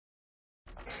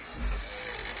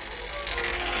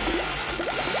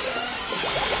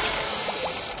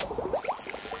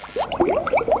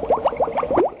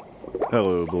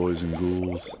Hello, boys and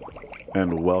ghouls,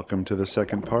 and welcome to the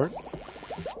second part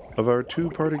of our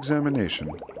two-part examination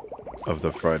of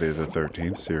the Friday the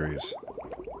 13th series.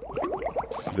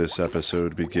 This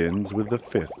episode begins with the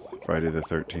fifth Friday the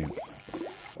 13th,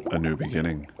 A New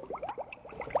Beginning.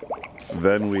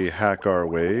 Then we hack our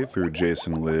way through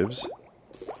Jason Lives,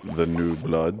 The New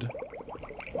Blood,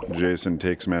 Jason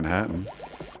Takes Manhattan,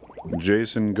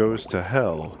 Jason Goes to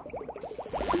Hell,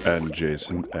 and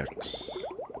Jason X.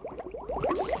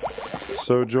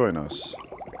 So join us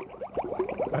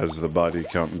as the body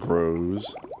count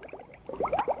grows,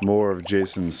 more of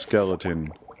Jason's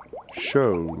skeleton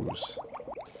shows,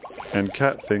 and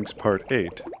Kat thinks part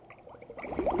 8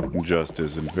 just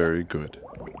isn't very good.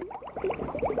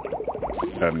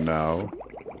 And now,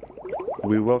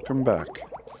 we welcome back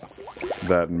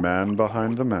that man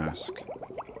behind the mask,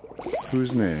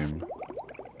 whose name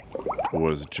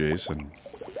was Jason.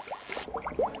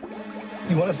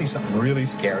 You want to see something really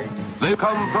scary? They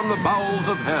come from the bowels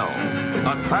of hell,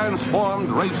 a transformed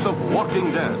race of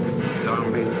walking dead.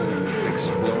 Zombies,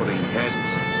 exploding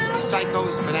heads.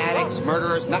 Psychos, fanatics,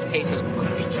 murderers, nutcases.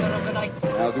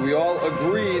 Now, do we all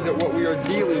agree that what we are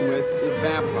dealing with is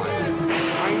vampires?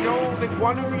 I know that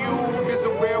one of you is a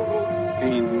werewolf.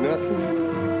 Ain't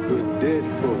nothing but dead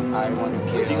folk. I want to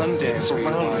kill the undead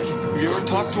surround me. You ever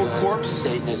talk to a corpse?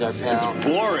 Satan is our pal. It's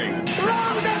boring.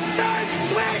 Wrong, the third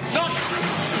switch! Not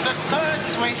the third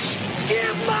switch!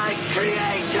 Give my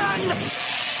creation life!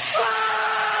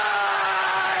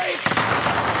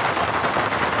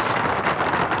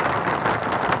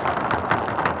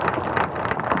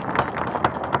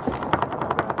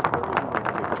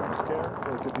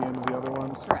 At the end of the other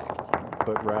ones. Correct.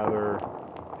 But rather,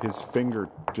 his finger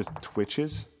just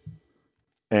twitches,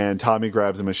 and Tommy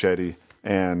grabs a machete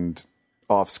and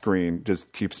off screen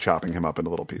just keeps chopping him up into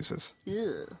little pieces.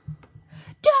 Ugh.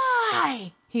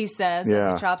 Die! He says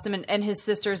as he chops him, and his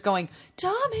sister's going,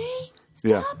 Tommy,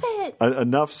 stop it!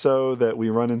 Enough so that we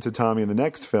run into Tommy in the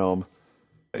next film,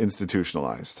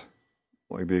 institutionalized.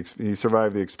 Like he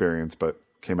survived the experience, but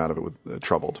came out of it with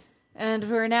troubled.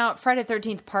 And we're now at Friday the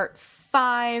 13th, Part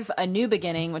 5, A New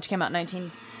Beginning, which came out in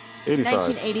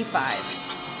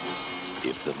 1985.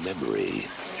 If the memory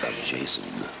of Jason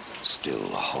still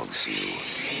haunts you,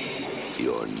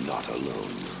 you're not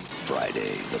alone.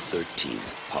 Friday the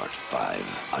 13th, Part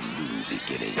 5, A New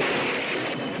Beginning.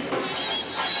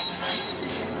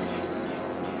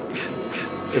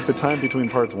 If the time between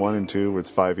parts 1 and 2 was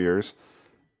 5 years,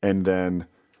 and then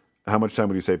how much time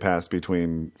would you say passed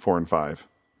between 4 and 5?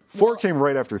 4 came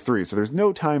right after 3, so there's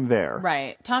no time there.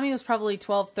 Right. Tommy was probably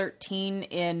 12, 13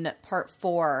 in Part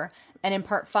 4, and in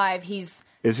Part 5, he's...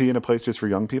 Is he in a place just for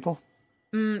young people?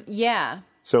 Yeah.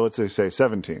 So let's say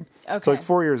 17. Okay. So like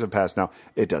 4 years have passed now.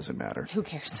 It doesn't matter. Who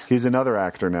cares? He's another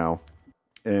actor now.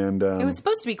 And it was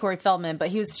supposed to be Corey Feldman, but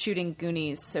he was shooting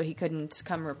Goonies, so he couldn't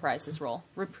come reprise his role.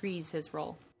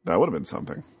 That would have been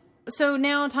something. So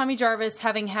now Tommy Jarvis,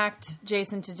 having hacked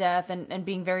Jason to death and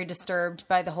being very disturbed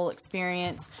by the whole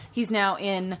experience, he's now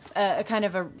in a kind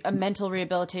of a mental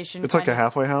rehabilitation. It's like a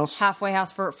halfway house? Halfway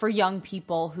house for young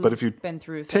people who've been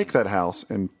through things. Take that house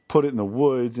and put it in the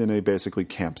woods in a basically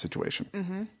camp situation.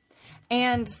 Mm-hmm.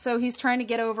 And so he's trying to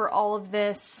get over all of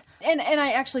this. And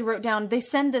I actually wrote down, they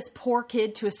send this poor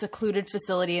kid to a secluded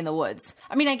facility in the woods.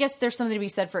 I mean, I guess there's something to be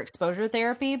said for exposure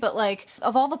therapy, but like,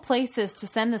 of all the places to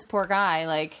send this poor guy,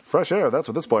 like... Fresh air, that's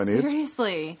what this boy needs.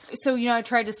 Seriously. So, I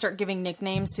tried to start giving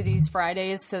nicknames to these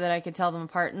Fridays so that I could tell them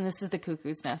apart, and this is the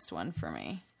Cuckoo's Nest one for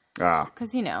me.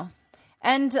 Because,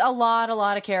 And a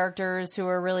lot of characters who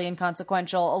are really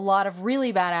inconsequential, a lot of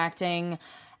really bad acting...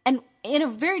 And in a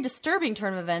very disturbing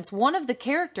turn of events, one of the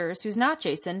characters, who's not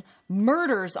Jason,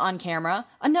 murders on camera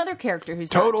another character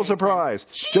who's not Jason. Surprise.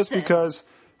 Jesus. Just because...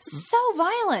 So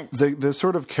violent. The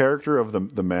sort of character of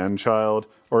the man-child,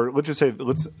 or let's just say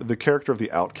the character of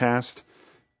the outcast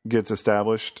gets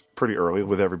established pretty early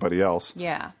with everybody else.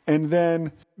 Yeah. And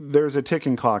then there's a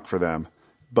ticking clock for them.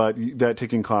 But that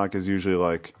ticking clock is usually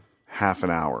like half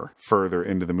an hour further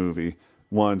into the movie.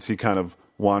 Once he kind of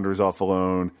wanders off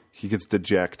alone... He gets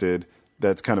dejected.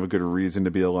 That's kind of a good reason to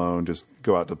be alone. Just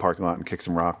go out to the parking lot and kick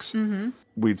some rocks. Mm-hmm.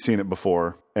 We'd seen it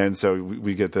before. And so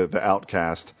we get the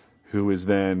outcast who is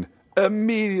then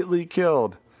immediately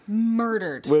killed.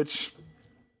 Murdered. Which,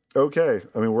 okay.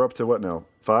 I mean, we're up to what now?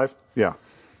 5? Yeah.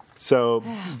 So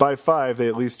by 5, they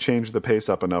at least changed the pace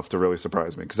up enough to really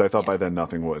surprise me. Because I thought by then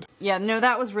nothing would. Yeah, no,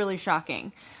 that was really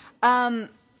shocking.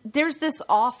 There's this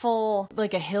awful,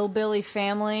 like a hillbilly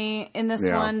family in this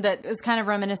one that is kind of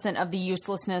reminiscent of the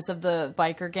uselessness of the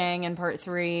biker gang in part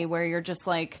 3, where you're just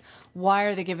like, why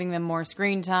are they giving them more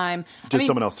screen time? Just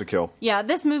someone else to kill. Yeah,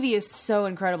 this movie is so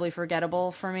incredibly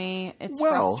forgettable for me. It's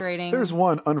frustrating. There's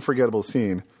one unforgettable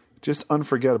scene, just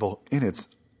unforgettable in its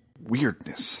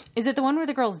weirdness. Is it the one where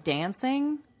the girl's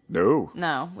dancing? No.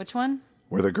 No. Which one?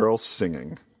 Where the girl's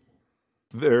singing.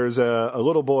 There's a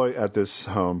little boy at this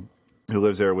home who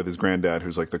lives there with his granddad,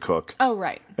 who's like the cook. Oh,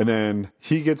 right. And then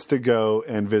he gets to go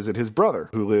and visit his brother,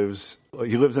 who lives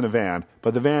in a van,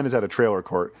 but the van is at a trailer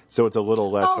court, so it's a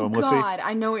little less homelessy. Oh, God.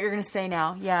 I know what you're going to say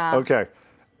now. Yeah. Okay.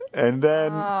 And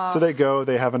then, so they go,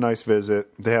 they have a nice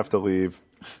visit, they have to leave.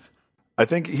 I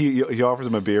think he offers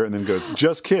him a beer and then goes,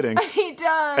 just kidding. He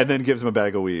does. And then gives him a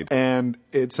bag of weed. And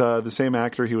it's the same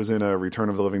actor. He was in Return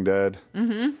of the Living Dead.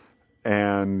 Mm-hmm.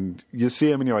 And you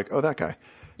see him and you're like, oh, that guy.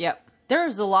 Yep.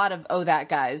 There's a lot of that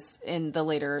guys in the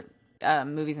later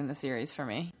movies in the series for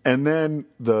me. And then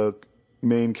the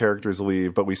main characters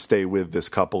leave, but we stay with this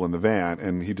couple in the van,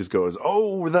 and he just goes,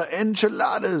 oh, the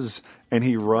enchiladas! And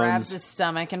he runs. Grabs his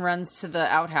stomach and runs to the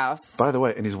outhouse. By the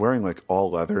way, and he's wearing like all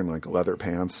leather and like leather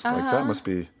pants. Like that must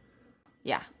be...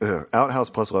 Yeah. Outhouse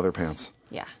plus leather pants.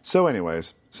 Yeah. So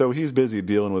anyways, he's busy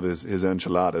dealing with his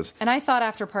enchiladas. And I thought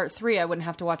after part 3 I wouldn't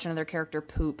have to watch another character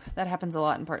poop. That happens a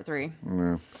lot in part 3.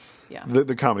 Yeah.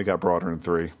 The comedy got broader in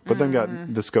 3, but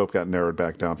then the scope got narrowed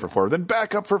back down for 4, then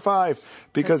back up for 5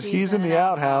 because he's in the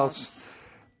outhouse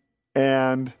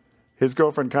and his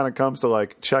girlfriend kind of comes to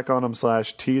like check on him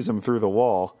 / tease him through the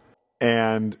wall,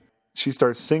 and she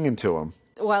starts singing to him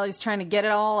while he's trying to get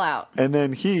it all out. And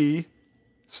then he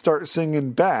starts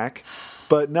singing back,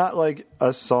 but not like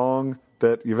a song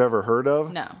that you've ever heard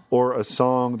of, or a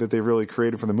song that they really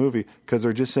created for the movie, because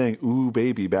they're just saying "ooh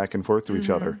baby" back and forth to each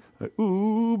other, like,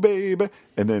 "ooh baby,"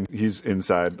 and then he's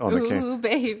inside on the can, "ooh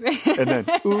baby," and then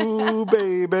 "ooh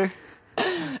baby,"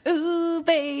 "ooh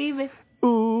baby,"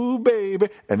 "ooh baby,"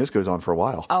 and this goes on for a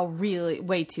while. Oh, really?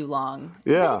 Way too long.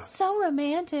 Yeah, but it's so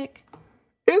romantic.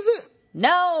 Is it?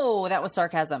 No, that was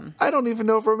sarcasm. I don't even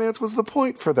know if romance was the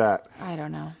point for that. I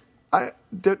don't know. I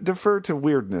defer to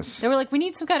weirdness. They were like, we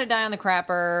need some kind of die on the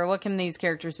crapper. What can these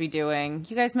characters be doing?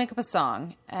 You guys make up a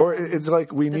song. Or it's like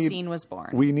the scene was born.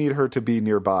 We need her to be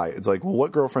nearby. It's like, well,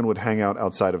 what girlfriend would hang out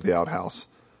outside of the outhouse?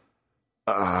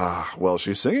 Well,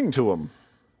 she's singing to him.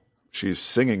 She's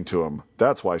singing to him.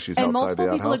 That's why she's outside the outhouse. And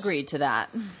multiple people agreed to that.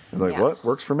 It's like, what?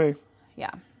 Works for me.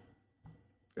 Yeah.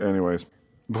 Anyways,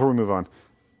 before we move on,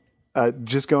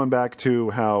 just going back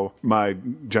to how my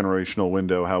generational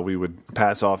window, how we would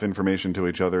pass off information to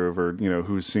each other over,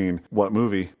 who's seen what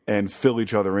movie and fill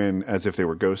each other in as if they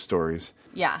were ghost stories.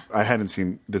 Yeah. I hadn't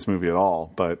seen this movie at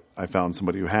all, but I found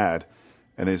somebody who had,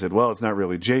 and they said, well, it's not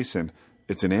really Jason.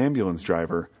 It's an ambulance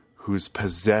driver who's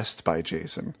possessed by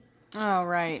Jason. Oh,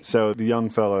 right. So the young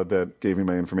fella that gave me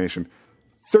my information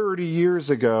 30 years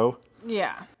ago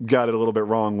got it a little bit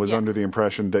wrong, was under the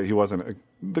impression that he wasn't...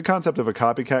 The concept of a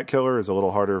copycat killer is a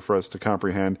little harder for us to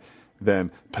comprehend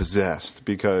than possessed,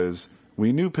 because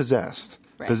we knew Possessed.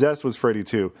 Right. Possessed was Freddy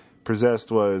 2.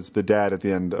 Possessed was the dad at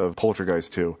the end of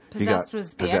Poltergeist 2. Possessed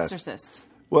was The Exorcist.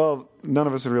 Well, none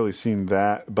of us had really seen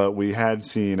that, but we had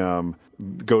seen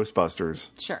Ghostbusters.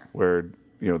 Sure. Where,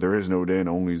 there is no Den,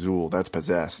 only Zool. That's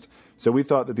Possessed. So we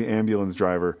thought that the ambulance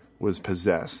driver was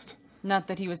possessed. Not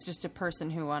that he was just a person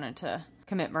who wanted to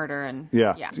commit murder and...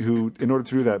 Yeah. Who, in order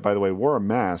to do that, by the way, wore a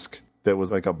mask that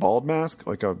was like a bald mask.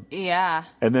 Yeah.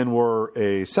 And then wore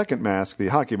a second mask, the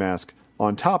hockey mask,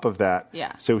 on top of that.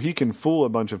 Yeah. So he can fool a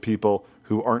bunch of people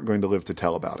who aren't going to live to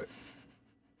tell about it.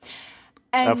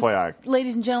 And FYI.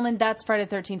 Ladies and gentlemen, that's Friday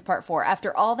the 13th Part 4.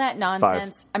 After all that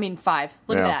nonsense... 5.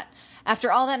 Look at that.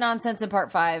 After all that nonsense in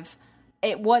Part 5,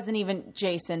 it wasn't even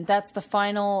Jason. That's the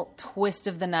final twist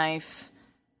of the knife.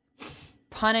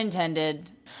 Pun intended.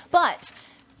 But,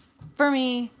 for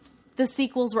me, the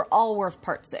sequels were all worth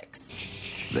Part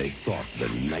 6. They thought the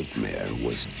nightmare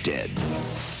was dead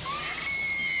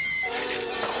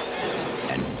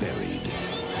and buried.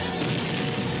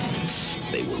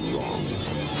 They were wrong.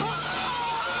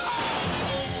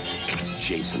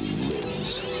 Jason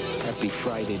lives. Happy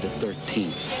Friday the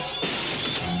 13th.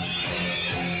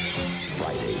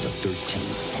 Friday the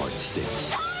 13th, Part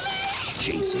 6.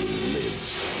 Jason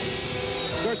Lives.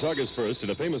 Starts August 1st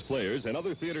at Famous Players and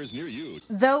other theaters near you.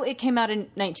 Though it came out in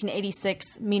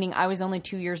 1986, meaning I was only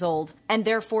 2 years old, and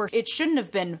therefore it shouldn't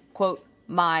have been, quote,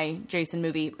 my Jason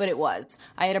movie, but it was.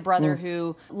 I had a brother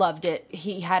who loved it.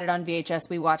 He had it on VHS.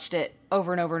 We watched it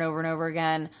over and over and over and over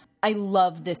again. I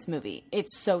love this movie.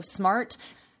 It's so smart.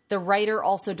 The writer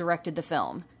also directed the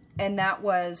film. and that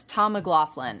was Tom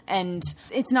McLaughlin. And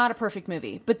it's not a perfect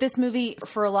movie, but this movie,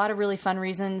 for a lot of really fun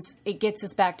reasons, it gets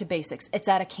us back to basics. It's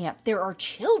at a camp. There are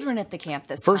children at the camp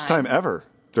this First time ever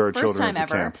there are children at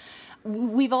the camp.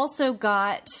 We've also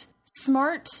got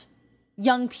smart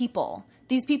young people.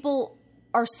 These people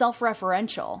are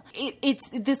self-referential. It's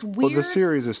this weird... Well, the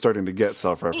series is starting to get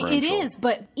self-referential. It is,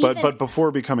 but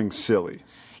before becoming silly.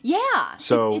 Yeah.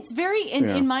 So it's very,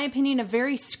 in my opinion, a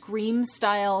very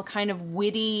Scream-style kind of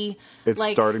witty... It's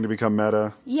starting to become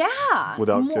meta. Yeah.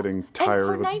 Without getting tired. And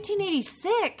for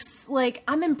 1986,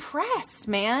 I'm impressed,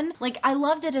 man. I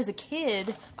loved it as a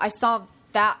kid. I saw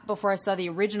that before I saw the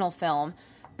original film.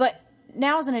 But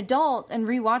now as an adult and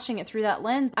rewatching it through that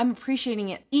lens, I'm appreciating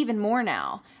it even more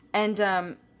now.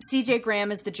 And C.J.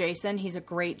 Graham is the Jason. He's a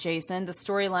great Jason. The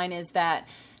storyline is that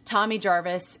Tommy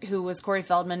Jarvis, who was Corey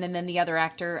Feldman and then the other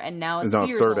actor, and now is 2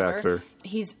 years older. Actor.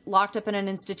 He's locked up in an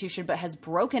institution but has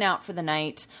broken out for the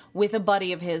night with a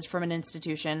buddy of his from an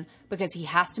institution because he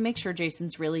has to make sure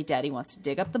Jason's really dead. He wants to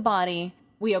dig up the body.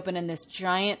 We open in this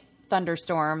giant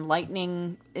thunderstorm.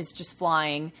 Lightning is just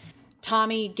flying.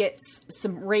 Tommy gets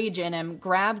some rage in him,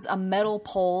 grabs a metal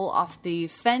pole off the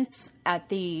fence at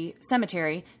the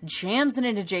cemetery, jams it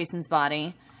into Jason's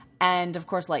body, and of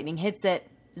course lightning hits it,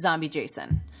 zombie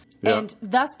Jason. Yep. And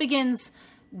thus begins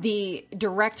the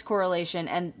direct correlation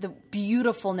and the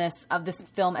beautifulness of this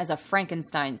film as a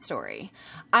Frankenstein story.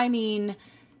 I mean,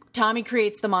 Tommy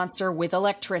creates the monster with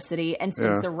electricity and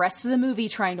spends the rest of the movie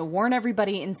trying to warn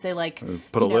everybody and say,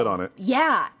 put a lid on it.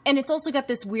 Yeah. And it's also got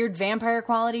this weird vampire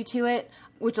quality to it,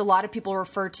 which a lot of people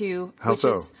refer to. How which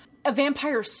so? Is a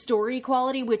vampire story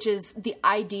quality, which is the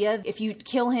idea if you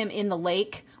kill him in the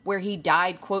lake where he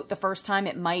died, quote, the first time,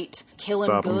 it might kill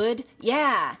him good.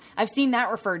 Yeah. I've seen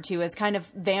that referred to as kind of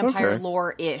vampire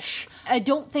lore-ish. I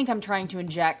don't think I'm trying to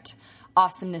inject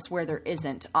awesomeness where there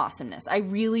isn't awesomeness. I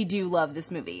really do love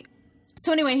this movie.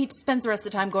 So anyway, he spends the rest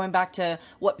of the time going back to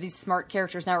what these smart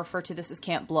characters now refer to this as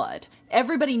Camp Blood.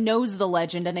 Everybody knows the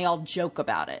legend and they all joke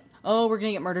about it. Oh, we're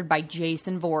going to get murdered by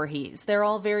Jason Voorhees. They're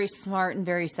all very smart and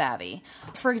very savvy.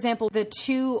 For example, the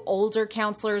 2 older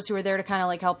counselors who are there to kind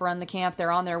of help run the camp,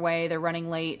 they're on their way, they're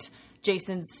running late.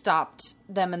 Jason stopped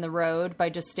them in the road by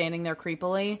just standing there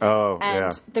creepily. Oh,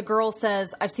 and the girl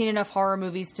says, I've seen enough horror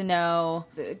movies to know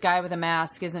the guy with a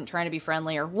mask isn't trying to be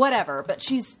friendly or whatever. But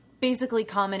she's basically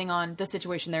commenting on the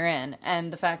situation they're in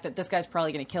and the fact that this guy's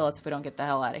probably going to kill us if we don't get the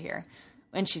hell out of here.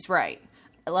 And she's right.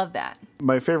 I love that.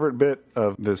 My favorite bit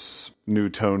of this new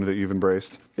tone that you've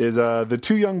embraced is the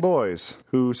 2 young boys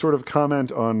who sort of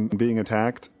comment on being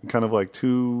attacked, kind of like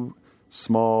 2...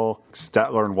 small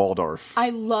Statler and Waldorf.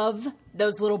 I love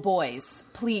those little boys.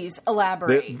 Please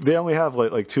elaborate. They only have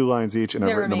like 2 lines each, and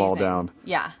I've written them all down.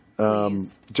 Yeah.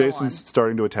 Jason's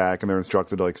starting to attack, and they're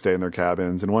instructed to stay in their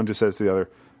cabins. And one just says to the other,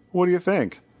 "What do you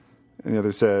think?" And the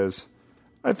other says,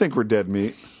 "I think we're dead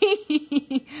meat."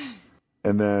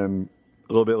 And then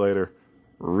a little bit later,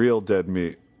 "Real dead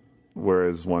meat."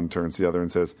 Whereas one turns to the other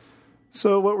and says,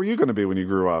 "So what were you going to be when you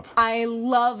grew up?" I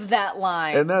love that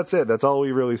line. And that's it. That's all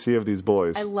we really see of these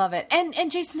boys. I love it. And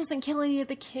Jason doesn't kill any of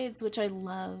the kids, which I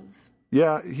love.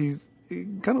 Yeah, he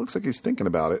kind of looks like he's thinking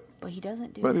about it. But he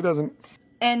doesn't do it. But he doesn't.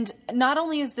 And not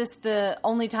only is this the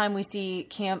only time we see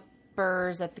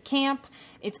campers at the camp,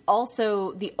 it's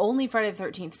also the only Friday the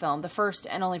 13th film, the first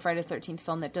and only Friday the 13th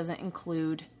film that doesn't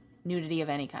include nudity of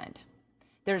any kind.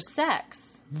 There's sex.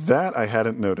 That I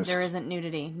hadn't noticed. There isn't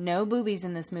nudity. No boobies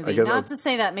in this movie. Not to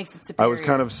say that makes it superior. I was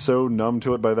kind of so numb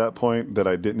to it by that point that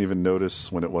I didn't even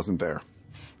notice when it wasn't there.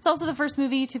 It's also the first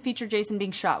movie to feature Jason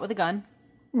being shot with a gun.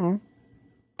 Mm-hmm.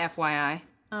 FYI.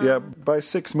 Yeah, by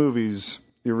 6 movies,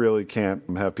 you really can't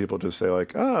have people just say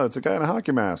oh, it's a guy in a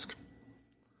hockey mask.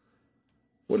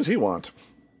 What does he want?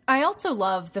 I also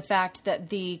love the fact that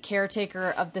the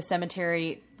caretaker of the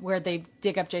cemetery where they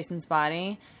dig up Jason's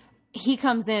body, he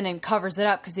comes in and covers it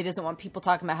up because he doesn't want people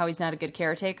talking about how he's not a good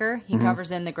caretaker. He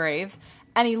covers in the grave.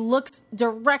 And he looks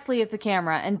directly at the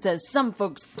camera and says, "Some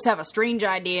folks have a strange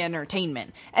idea in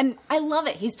entertainment." And I love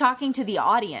it. He's talking to the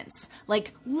audience.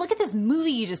 Look at this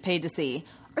movie you just paid to see.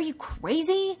 Are you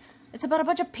crazy? It's about a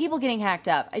bunch of people getting hacked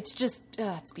up. It's just,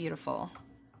 it's beautiful.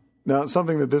 Now,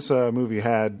 something that this movie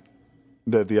had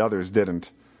that the others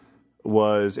didn't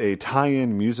was a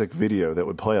tie-in music video that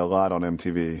would play a lot on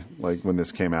MTV, when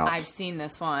this came out. I've seen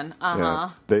this one. Uh-huh.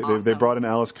 Yeah. They brought in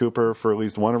Alice Cooper for at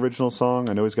least one original song.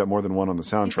 I know he's got more than one on the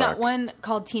soundtrack. He's got one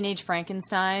called Teenage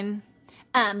Frankenstein.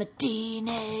 I'm a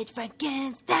teenage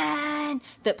Frankenstein.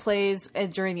 That plays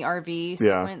during the RV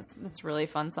sequence. Yeah. That's a really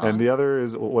fun song. And the other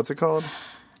is, what's it called?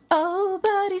 Oh,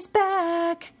 but he's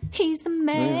back. He's the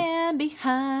man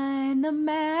behind the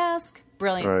mask.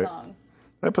 Brilliant song.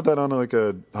 I put that on like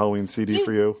a Halloween CD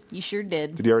for you. You sure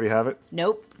did. Did you already have it?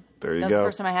 Nope. There you go. That's the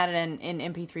first time I had it in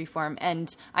MP3 form,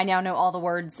 and I now know all the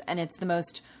words, and it's the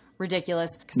most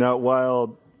ridiculous. Now,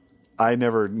 while I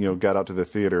never, got out to the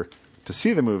theater to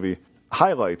see the movie,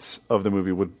 highlights of the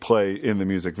movie would play in the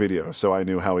music video. So I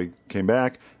knew how he came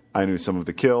back. I knew some of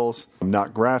the kills.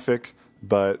 Not graphic,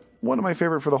 but one of my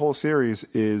favorite for the whole series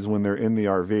is when they're in the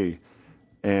RV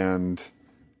and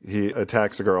he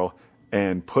attacks a girl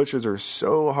and pushes her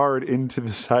so hard into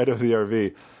the side of the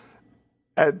RV.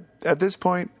 At this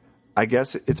point, I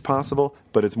guess it's possible,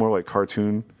 but it's more like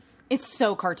cartoon. It's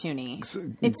so cartoony.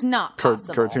 It's not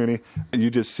possible. Cartoony. You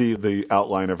just see the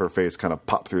outline of her face kind of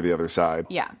pop through the other side.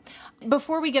 Yeah.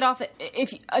 Before we get off,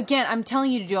 again, I'm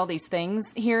telling you to do all these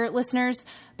things here, listeners,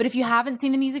 but if you haven't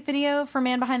seen the music video for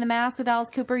Man Behind the Mask with Alice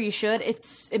Cooper, you should.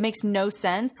 It makes no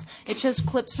sense. It shows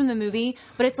clips from the movie,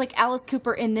 but it's like Alice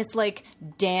Cooper in this like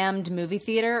damned movie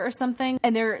theater or something,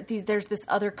 and there's this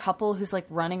other couple who's like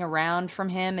running around from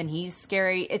him, and he's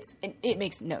scary. It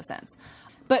makes no sense.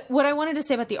 But what I wanted to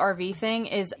say about the RV thing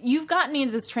is you've gotten me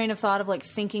into this train of thought of like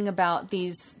thinking about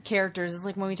these characters. It's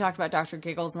like when we talked about Dr.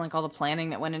 Giggles and like all the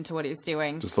planning that went into what he was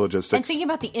doing. Just the logistics. And thinking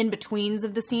about the in-betweens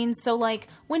of the scenes. So like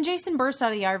when Jason bursts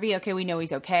out of the RV, okay, we know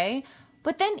he's okay.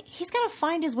 But then he's got to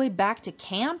find his way back to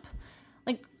camp.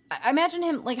 Like I imagine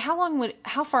him, like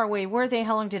how far away were they?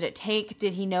 How long did it take?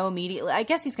 Did he know immediately? I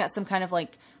guess he's got some kind of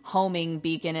like homing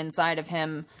beacon inside of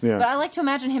him. Yeah. But I like to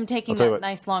imagine him taking that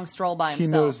nice long stroll by himself.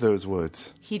 He knows those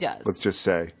woods. He does. Let's just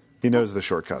say. He knows the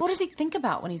shortcuts. What does he think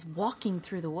about when he's walking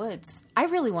through the woods? I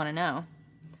really want to know.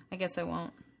 I guess I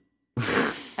won't.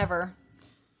 Ever.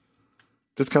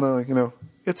 Just kind of like,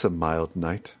 it's a mild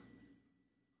night.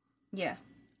 Yeah.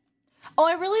 Oh,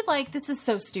 I really like, this is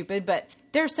so stupid, but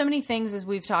there are so many things, as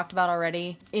we've talked about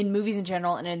already, in movies in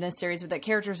general and in this series, that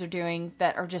characters are doing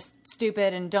that are just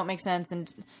stupid and don't make sense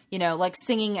and, like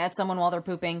singing at someone while they're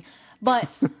pooping. But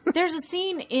there's a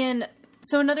scene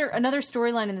so another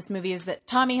storyline in this movie is that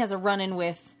Tommy has a run-in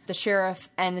with the sheriff,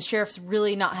 and the sheriff's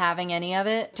really not having any of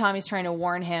it. Tommy's trying to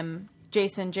warn him,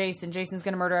 Jason's going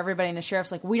to murder everybody, and the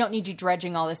sheriff's like, we don't need you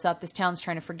dredging all this up. This town's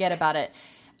trying to forget about it.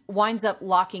 Winds up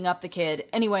locking up the kid.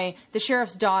 Anyway, the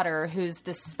sheriff's daughter, who's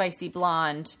this spicy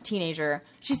blonde teenager,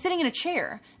 she's sitting in a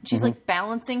chair. And she's like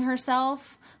balancing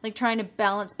herself, like trying to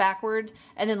balance backward,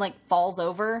 and then like falls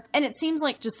over. And it seems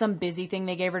like just some busy thing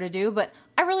they gave her to do, but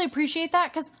I really appreciate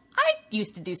that because I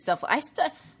used to do stuff.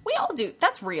 We all do.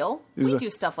 That's real. We do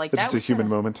stuff like that. It's a human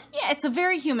moment. Yeah, it's a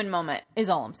very human moment, is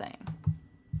all I'm saying.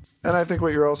 And I think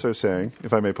what you're also saying,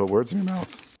 if I may put words in your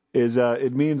mouth, is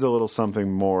it means a little something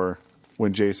more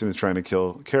when Jason is trying to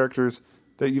kill characters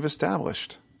that you've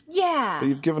established. Yeah. That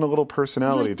you've given a little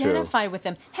personality to. You identify with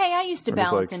them. Hey, I used to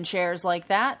balance in chairs like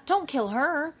that. Don't kill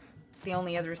her. The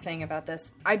only other thing about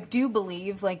this, I do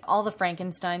believe, like, all the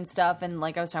Frankenstein stuff, and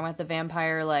like I was talking about the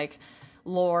vampire, like,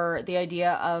 lore, the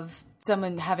idea of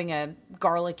someone having a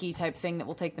garlicky type thing that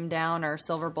will take them down, or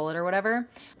silver bullet or whatever.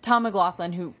 Tom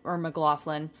McLaughlin, who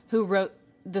wrote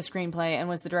the screenplay and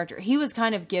was the director, he was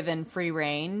kind of given free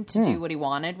reign to do what he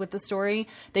wanted with the story.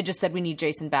 They just said, we need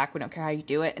Jason back, we don't care how you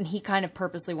do it, and he kind of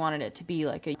purposely wanted it to be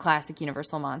like a classic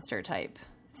Universal monster type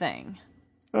thing.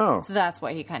 Oh. So that's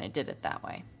why he kind of did it that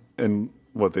way. And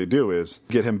what they do is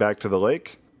get him back to the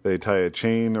lake, they tie a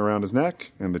chain around his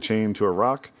neck and the chain to a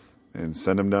rock and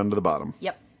send him down to the bottom.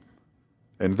 Yep.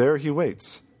 And there he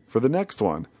waits for the next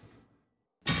one.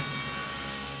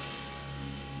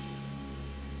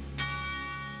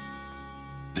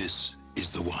 This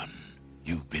is the one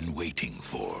you've been waiting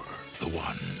for. The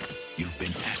one you've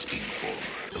been asking for.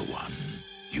 The one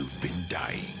you've been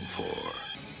dying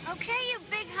for. Okay, you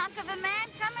big hunk of a man,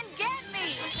 come and get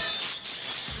me.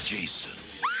 Jason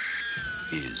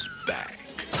is back.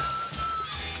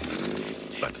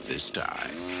 But this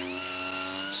time,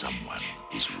 someone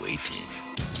is waiting.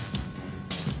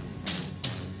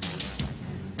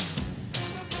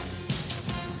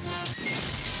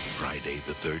 Friday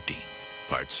the 13th.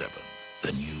 Part 7,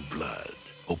 The New Blood.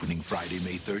 Opening Friday,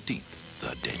 May 13th,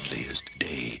 the deadliest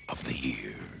day of the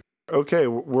year. Okay,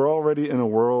 we're already in a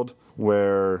world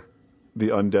where the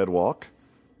undead walk.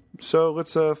 So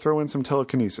let's throw in some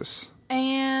telekinesis.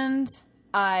 And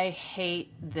I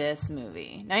hate this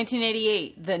movie.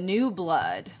 1988, The New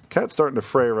Blood. Cat's starting to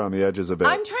fray around the edges a bit.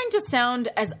 I'm trying to sound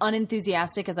as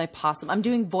unenthusiastic as I possibly. I'm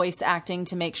doing voice acting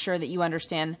to make sure that you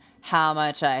understand how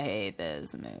much I hate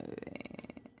this movie.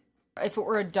 If it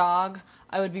were a dog,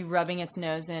 I would be rubbing its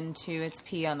nose into its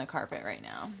pee on the carpet right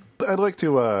now. I'd like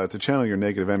to channel your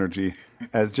negative energy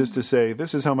as just to say,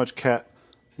 this is how much Cat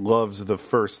loves the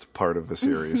first part of the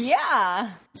series.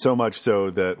 Yeah. So much so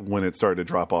that when it started to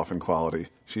drop off in quality,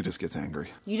 she just gets angry.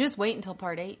 You just wait until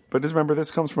part 8. But just remember,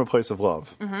 this comes from a place of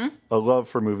love. Mm-hmm. A love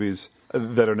for movies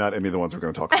that are not any of the ones we're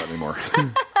going to talk about anymore.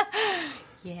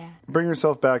 Yeah. Bring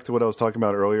yourself back to what I was talking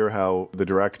about earlier, how the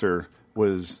director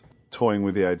was toying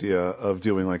with the idea of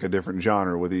doing like a different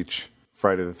genre with each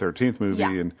Friday the 13th movie. Yeah.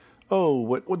 And,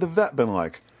 what would the vet been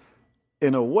like?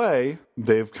 In a way,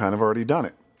 they've kind of already done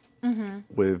it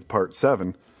with part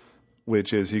 7,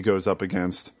 which is he goes up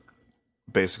against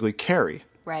basically Carrie.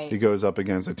 Right. He goes up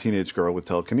against a teenage girl with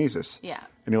telekinesis. Yeah.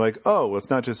 And you're like, oh, it's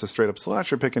not just a straight up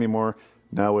slasher pick anymore.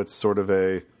 Now it's sort of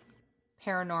a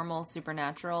paranormal,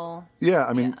 supernatural. Yeah,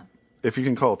 I mean, if you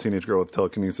can call Teenage Girl with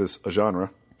Telekinesis a genre.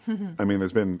 I mean,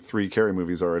 there's been 3 Carrie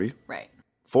movies already. Right.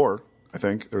 4, I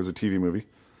think. There was a TV movie.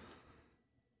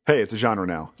 Hey, it's a genre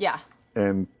now. Yeah.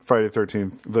 And Friday the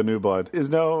 13th, The New Blood, is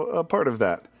now a part of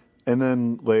that. And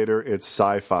then later it's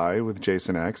sci-fi with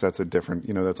Jason X. That's a different,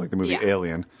 that's like the movie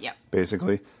Alien,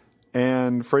 basically.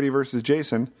 And Freddy vs.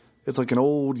 Jason, it's like an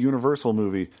old Universal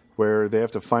movie where they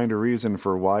have to find a reason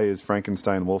for why is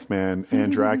Frankenstein, Wolfman,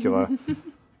 and Dracula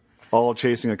all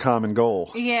chasing a common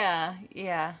goal. Yeah,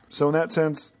 yeah. So in that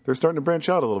sense, they're starting to branch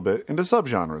out a little bit into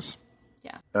subgenres.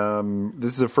 Yeah.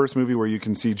 This is the first movie where you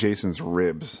can see Jason's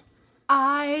ribs.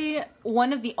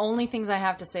 One of the only things I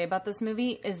have to say about this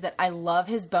movie is that I love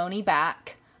his bony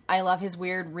back. I love his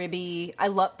weird ribby. I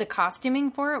love the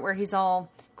costuming for it where he's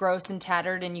all gross and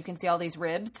tattered and you can see all these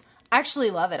ribs. I actually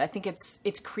love it. I think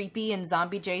it's creepy and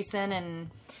zombie Jason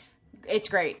and it's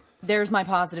great. There's my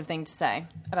positive thing to say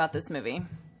about this movie.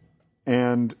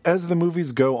 And as the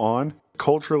movies go on,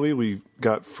 culturally we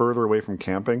got further away from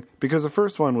camping because the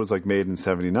first one was like made in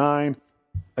 1979.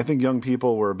 I think young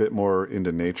people were a bit more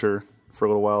into nature for a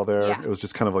little while there. Yeah. It was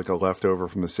just kind of like a leftover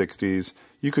from the 60s.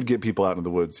 You could get people out in the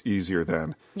woods easier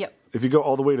then. Yep. If you go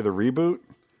all the way to the reboot,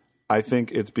 I think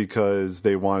it's because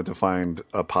they wanted to find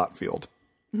a pot field.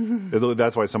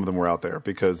 That's why some of them were out there,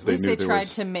 because they knew they tried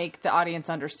to make the audience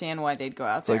understand why they'd go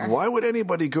out there. Like, why would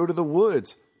anybody go to the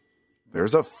woods?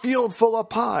 There's a field full of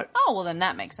pot. Oh, well, then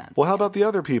that makes sense. Well, how about the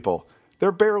other people?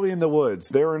 They're barely in the woods.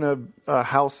 They're in a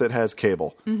house that has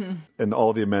cable and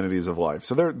all the amenities of life.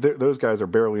 So those guys are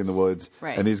barely in the woods,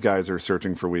 right. And these guys are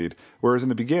searching for weed. Whereas in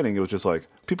the beginning, it was just like,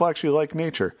 people actually like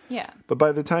nature. Yeah. But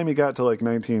by the time you got to like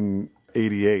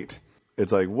 1988,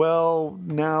 it's like, well,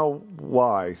 now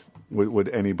why would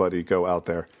anybody go out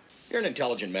there? You're an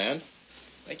intelligent man.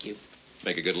 Thank you.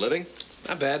 Make a good living?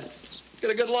 Not bad. Get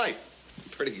a good life?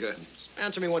 Pretty good.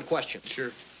 Answer me one question.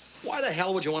 Sure. Why the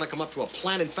hell would you want to come up to a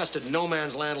plant-infested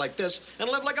no-man's land like this and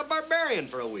live like a barbarian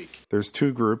for a week? There's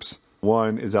 2 groups.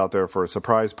 One is out there for a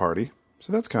surprise party.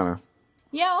 So that's kind of...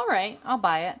 Yeah, all right. I'll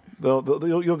buy it.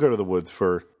 You'll go to the woods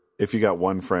for if you got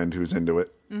one friend who's into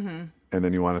it. Mm-hmm. And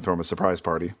then you want to throw them a surprise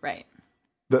party. Right.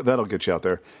 That'll get you out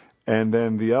there. And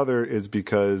then the other is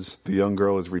because the young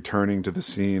girl is returning to the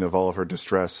scene of all of her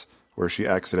distress where she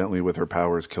accidentally, with her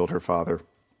powers, killed her father.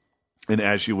 And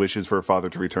as she wishes for her father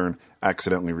to return,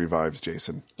 accidentally revives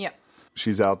Jason. Yep.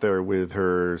 She's out there with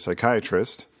her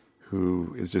psychiatrist,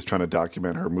 who is just trying to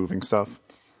document her moving stuff.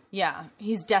 Yeah,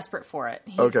 he's desperate for it.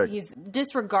 He's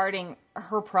disregarding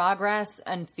her progress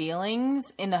and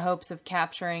feelings in the hopes of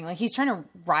capturing... Like, he's trying to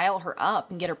rile her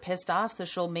up and get her pissed off so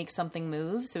she'll make something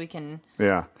move so he can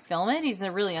film it. He's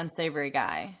a really unsavory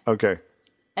guy. Okay.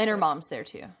 And her mom's there,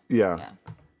 too. Yeah.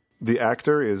 The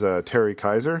actor is Terry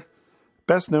Kaiser,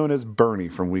 best known as Bernie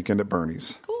from Weekend at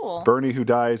Bernie's. Cool. Bernie, who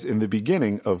dies in the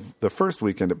beginning of the first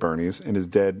Weekend at Bernie's and is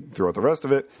dead throughout the rest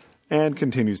of it, and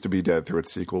continues to be dead through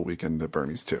its sequel, Weekend at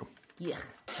Bernie's 2. Yeah.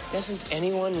 Doesn't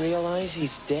anyone realize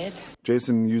he's dead?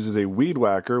 Jason uses a weed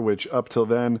whacker, which up till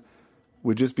then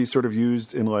would just be sort of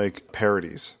used in like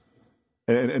parodies,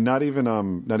 and not even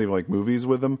like movies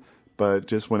with them, but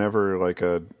just whenever like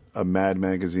a Mad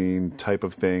Magazine type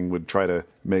of thing would try to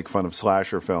make fun of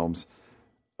slasher films,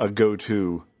 a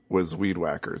go-to was weed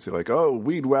whackers. You're like, oh,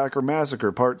 Weed Whacker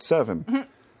Massacre Part 7. Mm-hmm.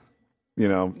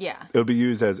 It would be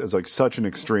used as like such an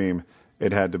extreme.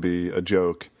 It had to be a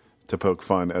joke to poke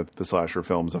fun at the slasher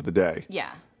films of the day.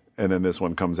 Yeah. And then this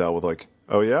one comes out with like,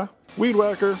 oh yeah? Weed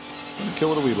whacker. Kill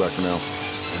with a weed whacker now.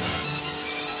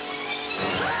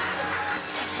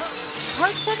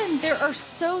 Part 7, there are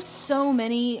so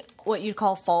many what you'd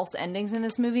call false endings in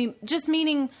this movie. Just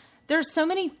meaning there's so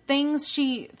many things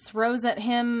she throws at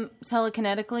him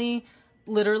telekinetically,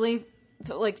 literally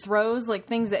like throws, like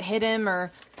things that hit him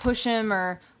or push him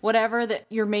or whatever, that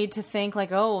you're made to think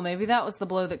like, oh, well, maybe that was the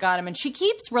blow that got him. And she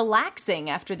keeps relaxing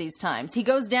after these times. He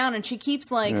goes down and she keeps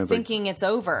like thinking it's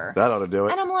over. That ought to do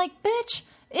it. And I'm like, bitch,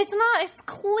 It's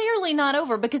clearly not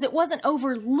over because it wasn't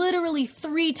over literally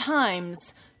 3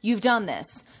 times you've done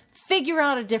this. Figure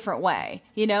out a different way.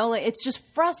 You know, like, it's just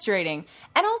frustrating.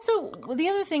 And also, the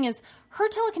other thing is, her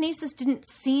telekinesis didn't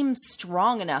seem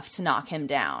strong enough to knock him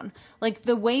down. Like,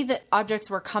 the way that objects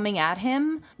were coming at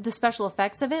him, the special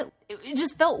effects of it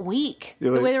just felt weak.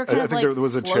 Yeah, the way they were kind of, I think there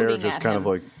was a chair just kind of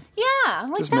like... Yeah,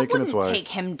 like, just that making its wouldn't way. take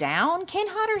him down. Kane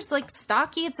Hodder's, like,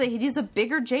 stocky. He's a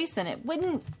bigger Jason. It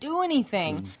wouldn't do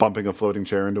anything. Bumping a floating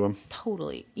chair into him.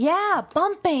 Totally. Yeah,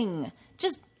 bumping.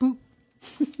 Just boop.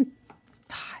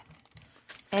 God.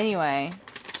 Anyway,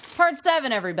 part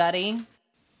 7, everybody.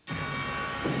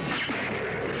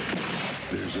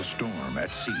 There's a storm at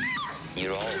sea.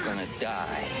 You're all gonna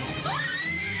die.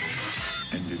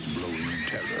 And it's blowing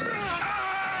terror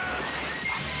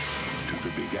to the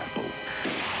Big Apple.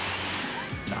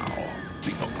 Now,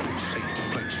 the only safe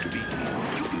place to be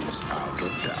is out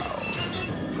of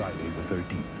town. Friday the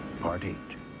 13th, Part 8.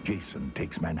 Jason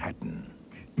Takes Manhattan.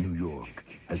 New York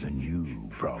has a new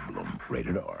problem.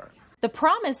 Rated R. The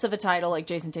promise of a title like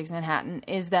Jason Takes Manhattan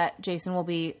is that Jason will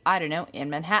be, I don't know, in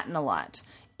Manhattan a lot.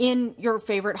 In your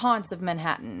favorite haunts of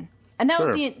Manhattan. And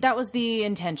that was the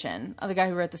intention of the guy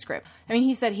who wrote the script. I mean,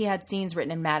 he said he had scenes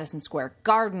written in Madison Square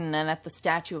Garden and at the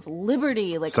Statue of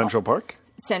Liberty. Like Central Park?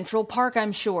 Central Park,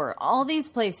 I'm sure. All these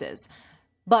places.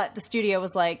 But the studio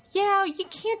was like, yeah, you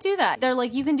can't do that. They're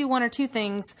like, you can do 1 or 2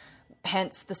 things,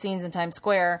 hence the scenes in Times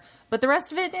Square. But the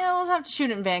rest of it, we'll have to shoot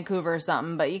it in Vancouver or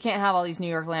something. But you can't have all these New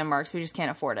York landmarks. We just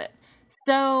can't afford it.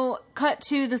 So, cut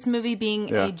to this movie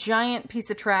being a giant piece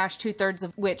of trash, 2/3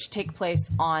 of which take place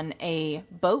on a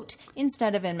boat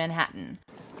instead of in Manhattan.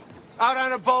 Out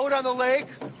on a boat on the lake,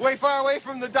 way far away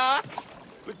from the dock,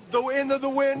 with the end of the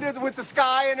wind with the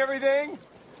sky and everything.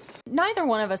 Neither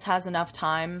one of us has enough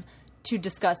time to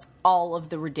discuss all of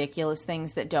the ridiculous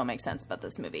things that don't make sense about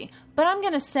this movie. But I'm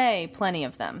going to say plenty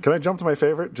of them. Can I jump to my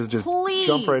favorite? Just Please,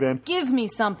 jump right in. Give me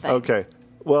something. Okay.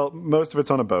 Well, most of it's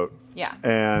on a boat. Yeah.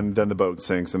 And then the boat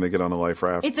sinks and they get on a life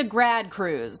raft. It's a grad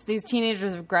cruise. These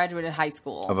teenagers have graduated high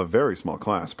school. Of a very small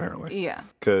class, apparently. Yeah.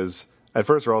 Because at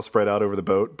first they're all spread out over the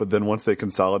boat, but then once they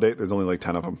consolidate, there's only like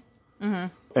 10 of them.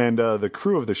 Mm-hmm. And the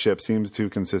crew of the ship seems to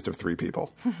consist of 3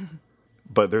 people.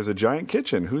 But there's a giant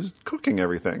kitchen. Who's cooking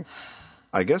everything?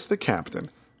 I guess the captain,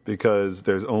 because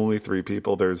there's only 3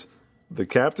 people. There's the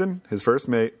captain, his first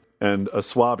mate, and a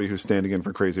swabby who's standing in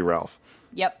for Crazy Ralph.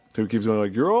 Yep. Who keeps going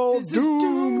like, you're all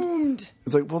doomed.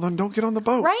 It's like, well, then don't get on the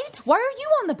boat. Right? Why are you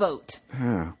on the boat?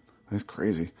 Yeah, that's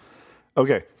crazy.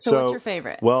 Okay, so what's your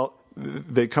favorite? Well,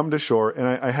 they come to shore, and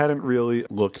I hadn't really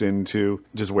looked into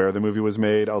just where the movie was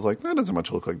made. I was like, that doesn't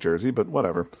much look like Jersey, but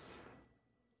whatever.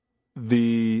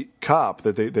 The cop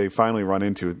that they finally run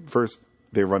into, first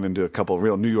they run into a couple of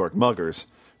real New York muggers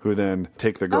who then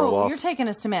take the girl off. Oh, you're taking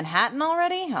us to Manhattan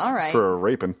already? All right. For a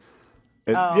raping.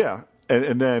 And, yeah.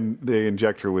 And then they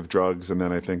inject her with drugs, and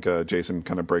then I think Jason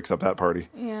kind of breaks up that party.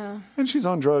 Yeah. And she's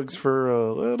on drugs for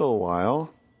a little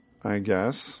while, I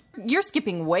guess. You're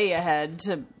skipping way ahead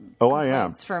to I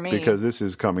am. For me. Because this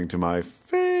is coming to my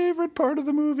favorite part of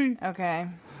the movie. Okay.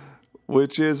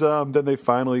 Which is then they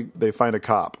find a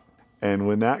cop. And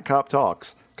when that cop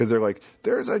talks, because they're like,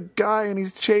 there's a guy and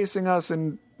he's chasing us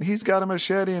and he's got a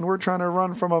machete and we're trying to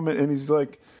run from him. And he's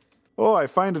like, oh, I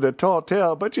find it a tall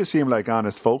tale, but you seem like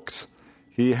honest folks.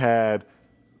 He had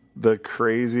the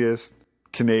craziest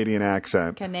Canadian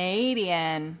accent.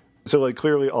 Canadian. So, like,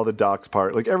 clearly all the docks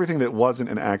part, like, everything that wasn't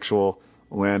an actual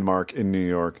landmark in New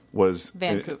York was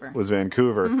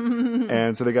Vancouver.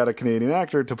 And so they got a Canadian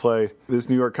actor to play this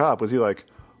New York cop. Was he like,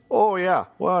 oh, yeah,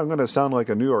 well, I'm going to sound like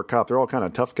a New York cop. They're all kind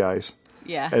of tough guys.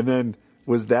 Yeah. And then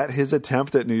was that his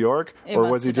attempt at New York? Or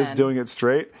was he just doing it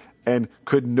straight? And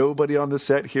could nobody on the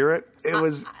set hear it? It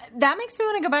was... That makes me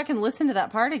want to go back and listen to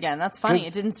that part again. That's funny.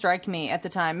 It didn't strike me at the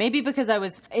time. Maybe because I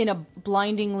was in a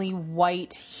blindingly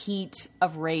white heat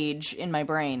of rage in my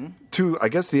brain. To, I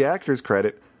guess, the actor's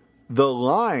credit, the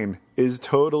line is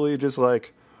totally just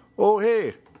like, oh,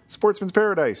 hey, Sportsman's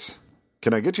Paradise.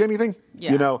 Can I get you anything?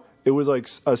 Yeah. You know, it was like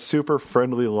a super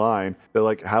friendly line that,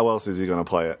 like, how else is he going to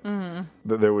play it? Mm-hmm.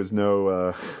 There was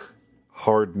no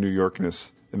hard New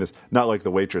Yorkness in this. Not like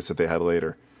the waitress that they had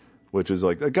later, which is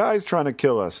like, the guy's trying to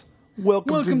kill us.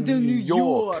 Welcome to New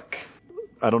York.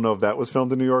 I don't know if that was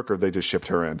filmed in New York or if they just shipped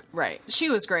her in. Right. She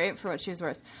was great for what she was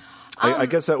worth. I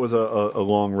guess that was a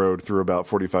long road through about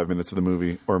 45 minutes of the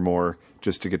movie or more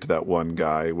just to get to that one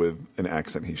guy with an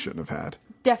accent he shouldn't have had.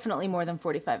 Definitely more than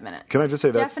 45 minutes. Can I just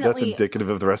say that's indicative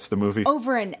of the rest of the movie?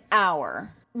 Over an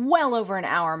hour. Well over an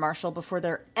hour, Marshall, before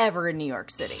they're ever in New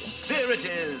York City. There it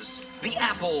is. The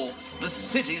apple. The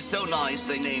city's so nice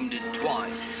they named it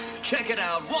twice. check it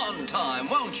out one time,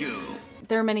 won't you?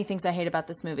 There are many things I hate about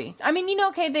this movie. I mean,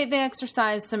 okay, they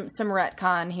exercise some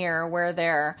retcon here where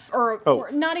they're... Or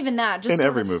not even that. Just in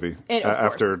every movie.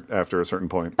 After a certain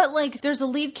point. But, there's a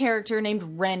lead character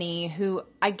named Rennie who,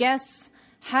 I guess,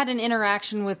 had an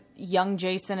interaction with young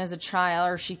Jason as a child,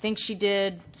 or she thinks she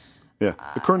did. Yeah.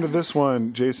 According to this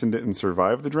one, Jason didn't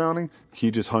survive the drowning. He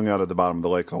just hung out at the bottom of the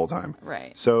lake the whole time.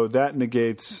 Right. So that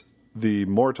negates the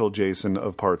mortal Jason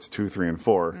of parts 2, 3, and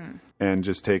 4, and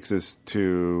just takes us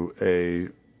to a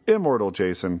immortal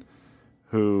Jason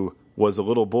who was a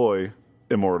little boy,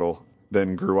 immortal,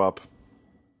 then grew up.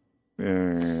 I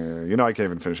can't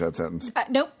even finish that sentence.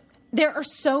 Nope. There are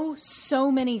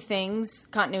so many things,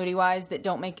 continuity-wise, that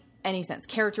don't make any sense.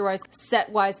 Character-wise,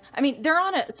 set-wise. I mean, they're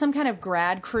on some kind of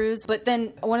grad cruise, but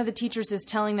then one of the teachers is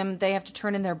telling them they have to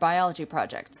turn in their biology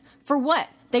projects. For what?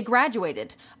 They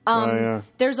graduated.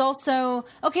 There's also...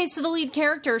 Okay, so the lead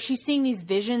character, she's seeing these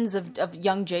visions of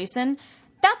young Jason.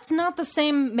 That's not the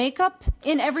same makeup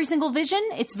in every single vision.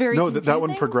 It's very confusing. That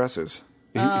one progresses.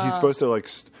 He's supposed to,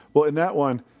 in that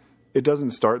one, it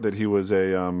doesn't start that he was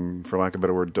a, for lack of a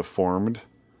better word, deformed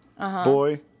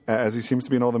boy, as he seems to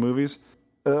be in all the movies.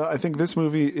 I think this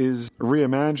movie is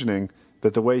reimagining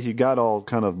that the way he got all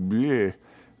kind of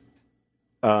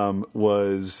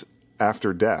was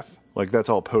after death. That's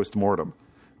all post-mortem.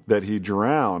 That he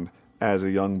drowned as a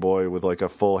young boy with a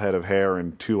full head of hair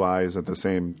and 2 eyes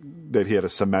that he had a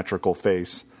symmetrical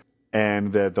face.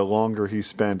 And that the longer he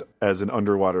spent as an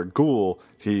underwater ghoul,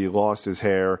 he lost his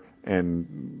hair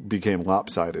and became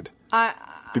lopsided.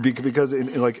 Because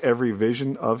in every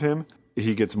vision of him,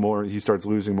 he starts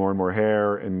losing more and more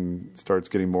hair and starts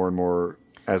getting more and more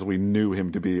as we knew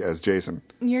him to be as Jason.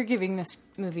 You're giving this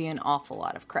movie an awful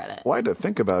lot of credit. Well, I had to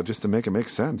think about it just to make it make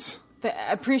sense.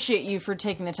 I appreciate you for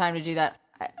taking the time to do that.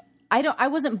 I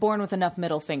wasn't born with enough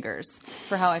middle fingers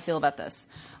for how I feel about this.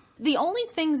 The only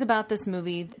things about this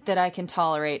movie that I can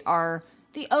tolerate are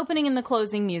the opening and the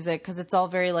closing music, because it's all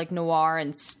very noir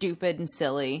and stupid and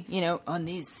silly. On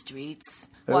these streets.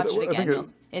 Watch it again.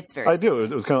 It's very. I do.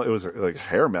 It was like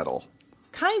hair metal.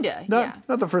 Kinda.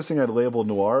 Not the first thing I'd label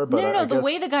noir, but no. I The guess...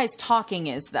 way the guy's talking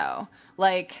is though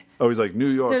he's like New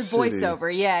York there's City. There's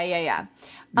voiceover. Yeah. Yeah,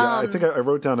 I think I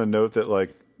wrote down a note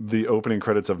that the opening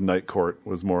credits of Night Court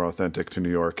was more authentic to New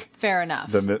York. Fair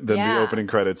enough. Than the opening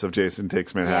credits of Jason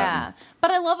Takes Manhattan. Yeah,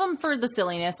 but I love them for the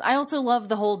silliness. I also love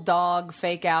the whole dog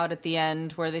fake out at the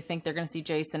end where they think they're going to see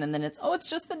Jason and then it's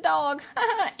just the dog.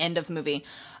 End of movie.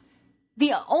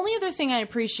 The only other thing I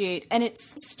appreciate, and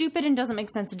it's stupid and doesn't make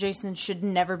sense, and Jason should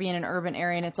never be in an urban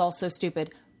area, and it's also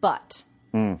stupid, but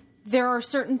there are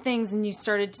certain things, and you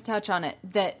started to touch on it,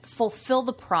 that fulfill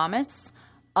the promise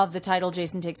of the title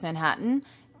Jason Takes Manhattan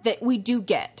that we do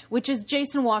get, which is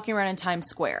Jason walking around in Times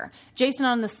Square, Jason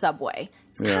on the subway.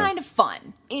 It's kind of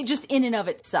fun, just in and of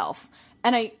itself.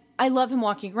 And I love him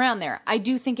walking around there. I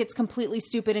do think it's completely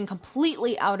stupid and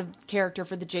completely out of character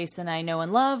for the Jason I know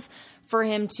and love, for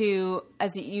him to,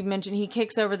 as you mentioned, he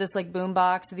kicks over this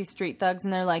boombox of these street thugs,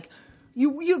 and they're like,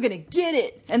 you're gonna get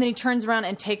it. And then he turns around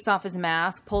and takes off his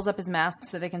mask, pulls up his mask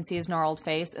so they can see his gnarled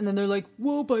face, and then they're like,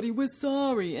 whoa, buddy, we're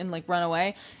sorry, and run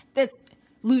away. That's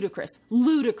ludicrous.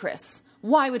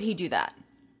 Why would he do that?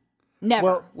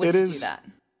 Never would he do that.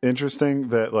 Interesting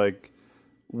that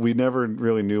we never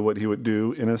really knew what he would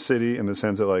do in a city, in the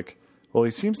sense that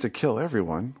he seems to kill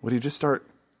everyone. Would he just start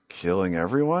killing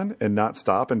everyone and not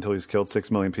stop until he's killed 6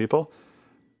 million people?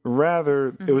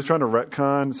 Rather, it was trying to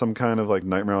retcon some kind of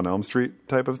Nightmare on Elm Street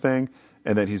type of thing,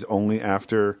 and that he's only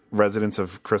after residents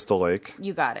of Crystal Lake.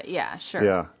 You got it. Yeah, sure.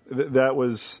 Yeah. That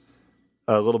was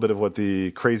a little bit of what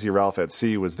the Crazy Ralph at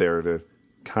Sea was there to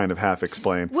kind of half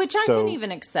explain. Which I can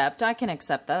even accept. I can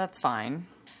accept that. That's fine.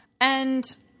 And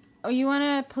you want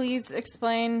to please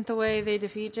explain the way they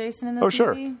defeat Jason in this movie? Oh,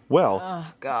 sure. Well,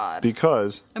 oh, God.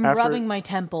 Because I'm rubbing my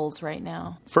temples right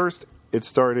now. First, it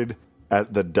started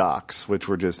at the docks, which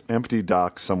were just empty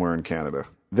docks somewhere in Canada.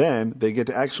 Then they get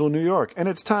to actual New York, and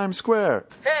it's Times Square.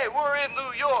 Hey, we're in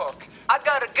New York. I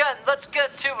got a gun. Let's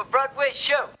get to a Broadway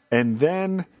show. And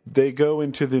then they go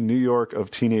into the New York of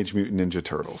Teenage Mutant Ninja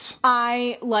Turtles.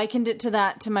 I likened it to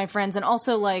that to my friends, and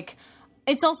also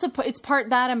it's part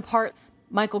that and part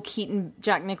Michael Keaton,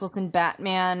 Jack Nicholson,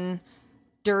 Batman,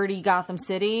 dirty Gotham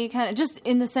City, kind of, just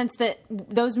in the sense that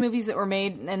those movies that were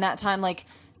made in that time,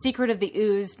 Secret of the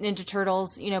Ooze, Ninja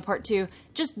Turtles, part 2,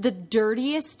 just the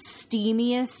dirtiest,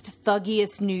 steamiest,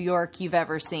 thuggiest New York you've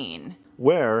ever seen.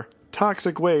 Where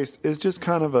toxic waste is just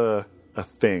kind of a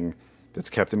thing that's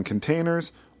kept in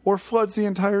containers or floods the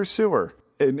entire sewer.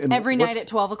 And every night at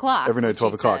 12 o'clock. Every night at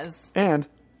 12 o'clock. And,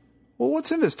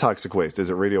 what's in this toxic waste? Is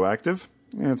it radioactive?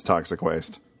 Yeah, it's toxic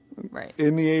waste. Right.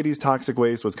 In the 80s, Toxic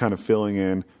Waste was kind of filling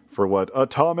in for what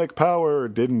Atomic Power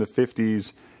did in the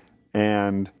 50s,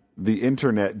 and the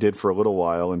internet did for a little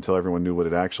while until everyone knew what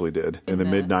it actually did in the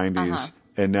mid-90s.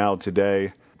 And now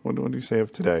today, what do you say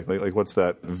of today? Like what's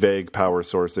that vague power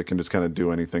source that can just kind of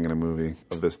do anything in a movie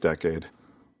of this decade?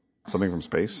 Something from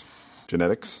space?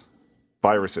 Genetics?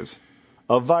 Viruses.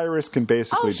 A virus can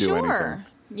basically do anything.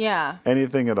 Yeah.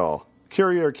 Anything at all.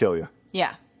 Cure you or kill you.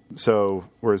 Yeah. So,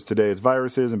 whereas today it's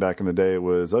viruses, and back in the day it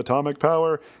was atomic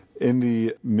power, in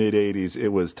the mid-'80s it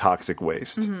was toxic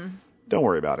waste. Don't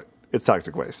worry about it. It's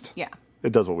toxic waste. Yeah.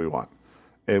 It does what we want.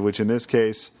 Which in this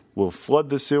case will flood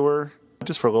the sewer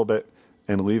just for a little bit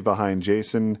and leave behind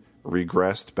Jason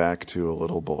regressed back to a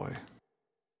little boy.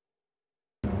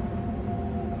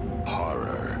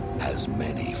 Horror has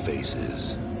many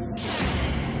faces.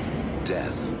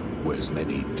 Death wears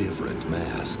many different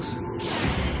masks.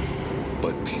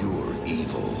 But pure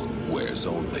evil wears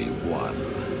only one.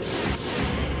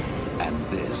 And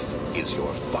this is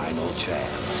your final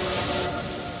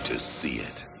chance to see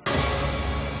it.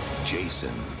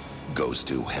 Jason Goes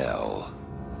to Hell.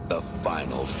 The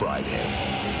final Friday.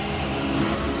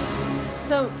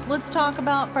 So let's talk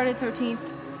about Friday the 13th.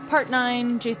 Part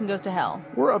 9, Jason Goes to Hell.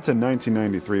 We're up to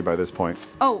 1993 by this point.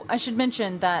 Oh, I should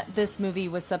mention that this movie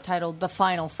was subtitled The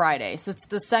Final Friday. So it's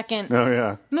the second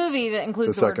movie that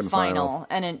includes the word final,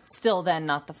 and it's still then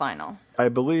not the final. I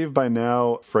believe by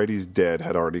now Freddy's Dead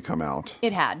had already come out.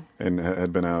 It had. And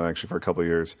had been out actually for a couple of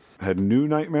years. Had New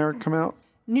Nightmare come out?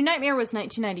 New Nightmare was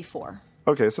 1994.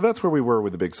 Okay, so that's where we were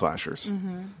with the big slashers.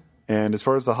 And as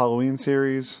far as the Halloween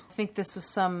series, I think this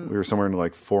was we were somewhere in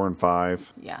like 4 and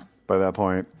 5 by that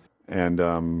point.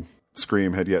 And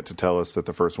Scream had yet to tell us that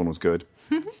the first one was good.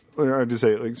 I'd just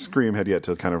say, like, Scream had yet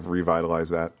to kind of revitalize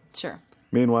that. Sure.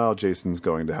 Meanwhile, Jason's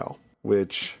Going to Hell,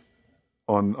 which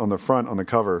on the front, on the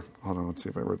cover, hold on, let's see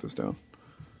if I wrote this down.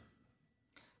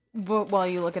 While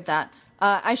you look at that,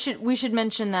 we should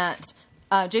mention that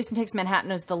Jason Takes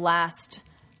Manhattan is the last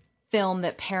film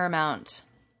that Paramount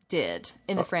did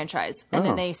in the franchise. And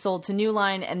then they sold to New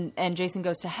Line, and Jason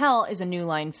Goes to Hell is a New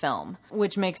Line film,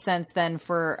 which makes sense then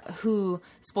for who,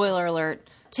 spoiler alert,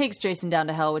 takes Jason down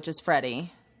to hell, which is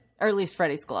Freddy, or at least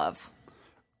Freddy's glove.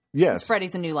 Yes.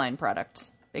 Freddy's a New Line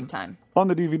product, big time. On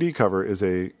the DVD cover is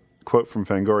a quote from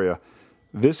Fangoria.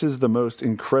 "This is the most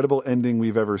incredible ending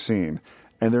we've ever seen."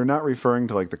 And they're not referring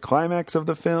to like the climax of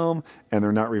the film, and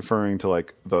they're not referring to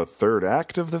like the third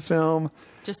act of the film.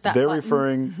 Just that They're button.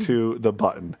 referring to the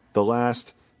button, the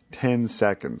last 10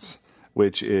 seconds,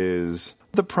 which is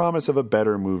the promise of a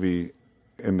better movie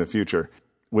in the future,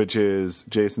 which is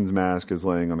Jason's mask is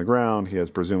laying on the ground. He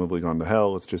has presumably gone to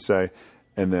hell, let's just say.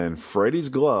 And then Freddy's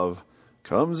glove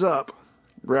comes up,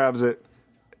 grabs it,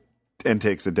 and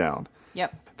takes it down.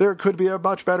 Yep. There could be a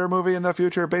much better movie in the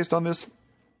future based on this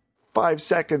 5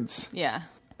 seconds. Yeah.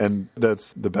 And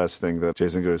that's the best thing that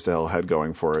Jason Goes to Hell had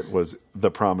going for it, was the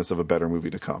promise of a better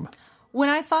movie to come. When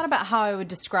I thought about how I would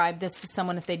describe this to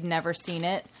someone if they'd never seen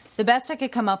it, the best I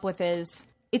could come up with is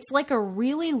it's like a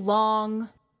really long,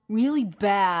 really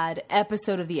bad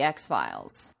episode of The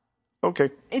X-Files.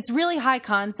 Okay. It's really high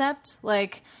concept.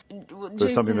 Like,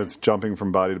 There's something that's jumping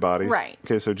from body to body. Right.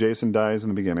 Okay, so Jason dies in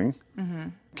the beginning.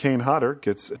 Kane Hodder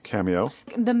gets a cameo.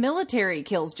 The military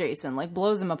kills Jason, like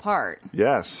blows him apart.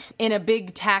 Yes. In a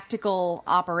big tactical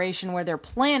operation where they're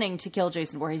planning to kill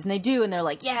Jason Voorhees, and they do, and they're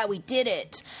like, yeah, we did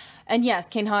it. And yes,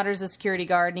 Kane Hodder's a security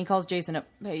guard, and he calls Jason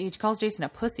a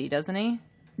pussy, doesn't he?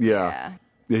 Yeah.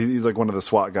 He's like one of the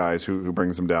SWAT guys who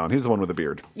brings him down. He's the one with the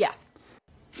beard. Yeah.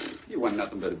 You want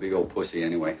nothing but a big old pussy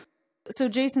anyway. So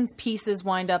Jason's pieces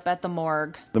wind up at the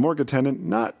morgue. The morgue attendant,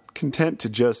 not content to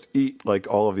just eat like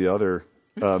all of the other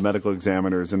medical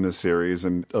examiners in this series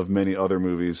and of many other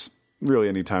movies. Really,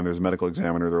 anytime there's a medical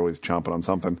examiner, they're always chomping on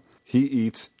something. He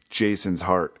eats Jason's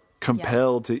heart,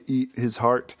 compelled to eat his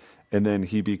heart, and then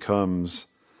he becomes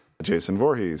Jason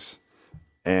Voorhees.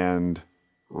 And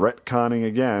retconning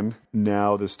again,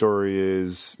 now the story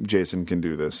is Jason can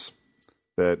do this.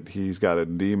 That he's got a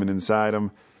demon inside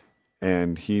him,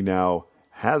 and he now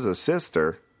has a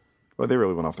sister. Well, they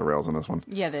really went off the rails on this one.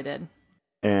 Yeah, they did.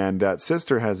 And that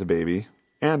sister has a baby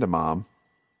and a mom.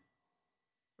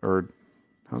 Or,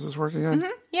 how's this work again?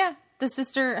 Yeah, the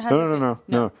sister has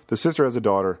No. The sister has a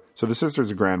daughter. So the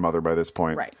sister's a grandmother by this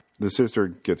point. Right. The sister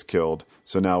gets killed.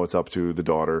 So now it's up to the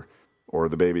daughter or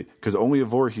the baby. Because only a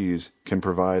Voorhees can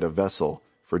provide a vessel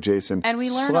for Jason. And we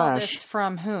learned all this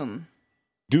from whom?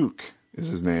 Duke. is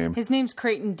his name. His name's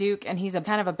Creighton Duke, and he's a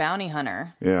kind of a bounty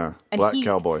hunter. Yeah, and black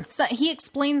cowboy. So he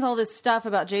explains all this stuff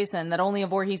about Jason, that only a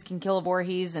Voorhees can kill a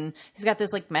Voorhees, and he's got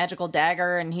this like magical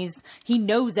dagger, and he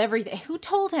knows everything. Who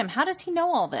told him? How does he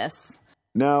know all this?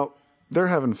 Now, they're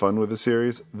having fun with the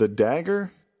series. The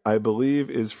dagger, I believe,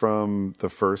 is from the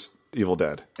first Evil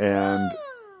Dead. And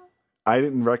I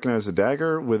didn't recognize the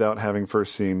dagger without having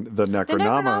first seen the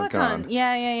Necronomicon.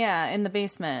 Yeah, in the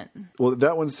basement. Well,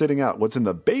 that one's sitting out. What's in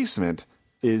the basement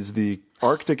is the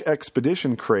Arctic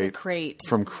Expedition crate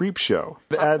from Creepshow.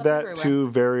 They add that everywhere. To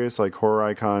various like horror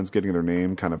icons getting their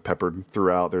name kind of peppered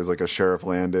throughout. There's like a Sheriff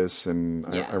Landis, and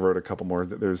I wrote a couple more.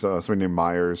 There's somebody named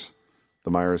Myers. The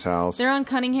Myers house. They're on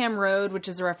Cunningham Road, which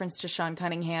is a reference to Sean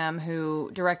Cunningham, who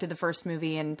directed the first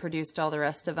movie and produced all the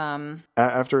rest of them.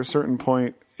 After a certain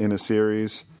point in a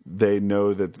series, they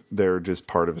know that they're just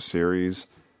part of a series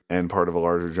and part of a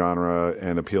larger genre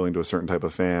and appealing to a certain type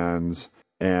of fans.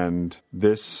 And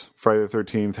this Friday the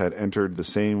 13th had entered the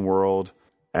same world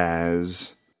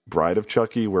as Bride of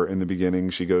Chucky, where in the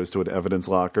beginning she goes to an evidence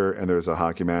locker and there's a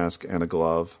hockey mask and a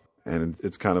glove. And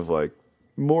it's kind of like,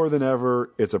 more than ever,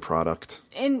 it's a product.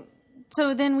 And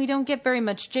so then we don't get very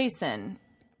much Jason.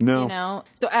 No. You know?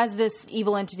 So as this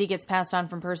evil entity gets passed on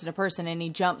from person to person and he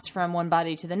jumps from one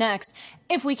body to the next,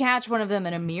 if we catch one of them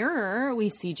in a mirror, we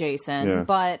see Jason. Yeah.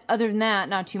 But other than that,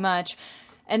 not too much.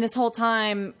 And this whole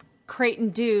time, Creighton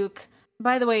Duke...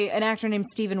 By the way, an actor named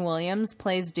Stephen Williams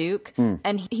plays Duke,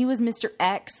 and he was Mr.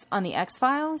 X on the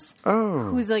X-Files. Oh.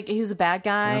 He was a bad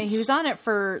guy. He was on it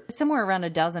for somewhere around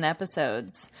a dozen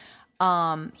episodes.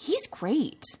 He's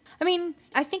great. I mean,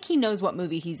 I think he knows what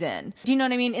movie he's in. Do you know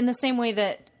what I mean? In the same way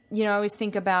that, I always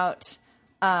think about...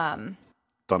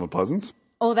 Donald Pleasance?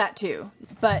 Oh, that too.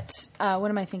 But what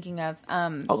am I thinking of?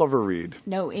 Oliver Reed.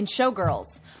 No, in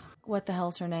Showgirls. What the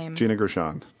hell's her name? Gina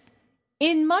Gershon.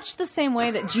 In much the same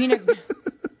way that Gina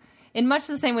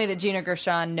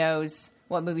Gershon knows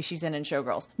what movie she's in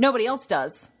Showgirls. Nobody else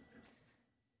does.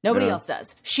 Nobody else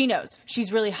does. She knows.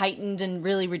 She's really heightened and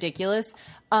really ridiculous.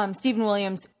 Stephen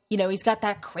Williams, he's got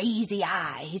that crazy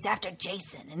eye. He's after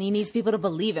Jason, and he needs people to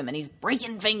believe him, and he's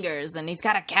breaking fingers, and he's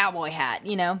got a cowboy hat,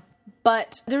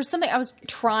 But there's something, I was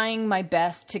trying my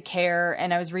best to care,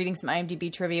 and I was reading some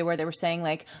IMDb trivia where they were saying,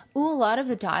 like, ooh, a lot of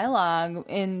the dialogue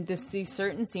in these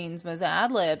certain scenes was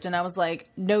ad-libbed, and I was like,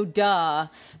 no duh.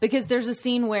 Because there's a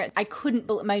scene where I couldn't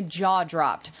believe, my jaw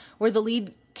dropped, where the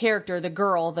lead character, the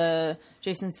girl, the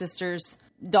Jason's sister's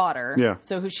daughter,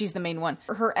 so she's the main one,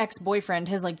 her ex-boyfriend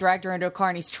has like dragged her into a car,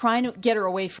 and he's trying to get her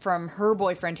away from her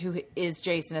boyfriend, who is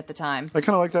Jason at the time. I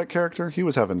kind of like that character. He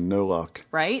was having no luck.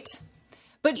 Right?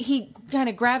 But he kind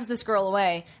of grabs this girl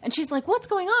away, and she's like, what's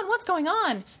going on? What's going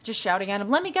on? Just shouting at him,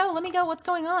 let me go, what's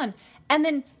going on? And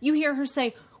then you hear her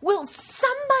say, will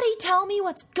somebody tell me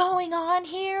what's going on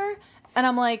here? And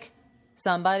I'm like,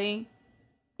 somebody?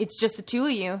 It's just the two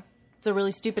of you. It's a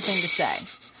really stupid thing to say.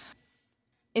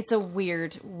 It's a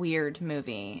weird, weird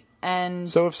movie. And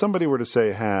so if somebody were to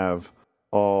say have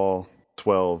all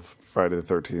 12 Friday the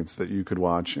 13th that you could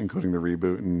watch, including the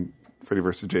reboot and Freddy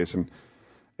vs. Jason,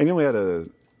 and you only had a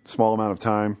small amount of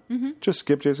time, just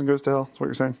skip Jason Goes to Hell? That's what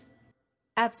you're saying?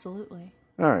 Absolutely.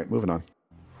 All right, moving on.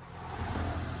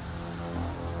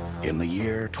 In the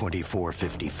year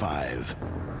 2455,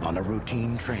 on a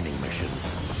routine training mission,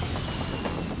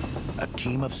 a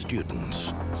team of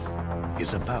students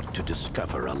is about to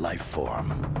discover a life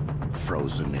form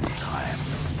frozen in time.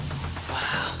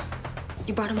 Wow.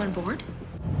 You brought him on board?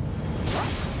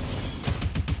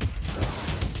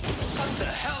 What the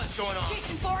hell is going on?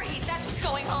 Jason Voorhees, that's what's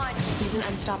going on. He's an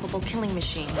unstoppable killing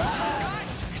machine.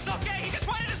 Guys, it's okay. He just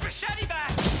wanted his machete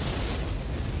back.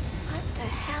 What the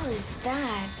hell is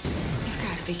that? You've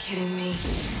got to be kidding me.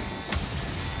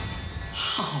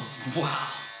 Oh, wow.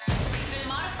 He's been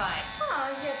modified. Oh,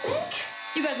 you think?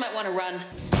 You guys might want to run.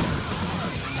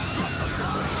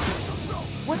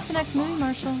 What's the next movie,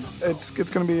 Marshall? It's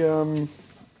going to be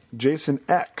Jason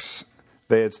X.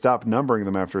 They had stopped numbering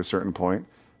them after a certain point,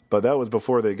 but that was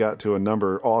before they got to a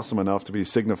number awesome enough to be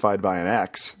signified by an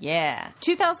X. Yeah.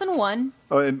 2001.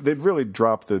 Oh, and they'd really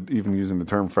dropped even using the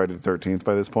term Friday the 13th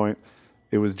by this point.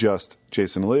 It was just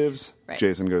Jason Lives, right.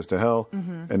 Jason Goes to Hell,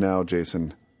 and now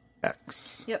Jason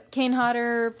X. Yep. Kane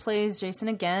Hodder plays Jason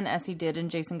again, as he did in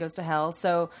Jason Goes to Hell.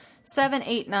 So 7,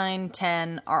 8, 9,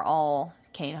 10 are all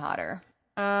Kane Hodder.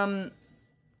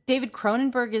 David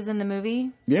Cronenberg is in the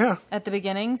movie. Yeah. At the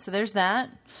beginning, so there's that.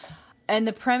 And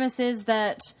the premise is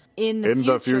that in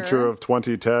the future of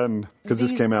 2010, because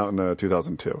this came out in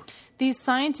 2002. These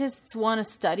scientists want to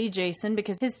study Jason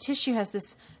because his tissue has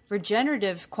this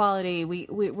regenerative quality.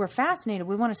 We're fascinated.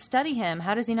 We want to study him.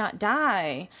 How does he not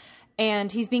die?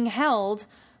 and he's being held,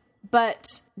 but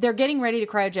they're getting ready to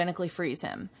cryogenically freeze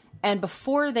him. And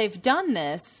before they've done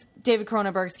this, David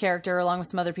Cronenberg's character, along with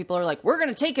some other people, are like, we're going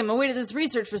to take him away to this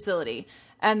research facility.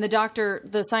 And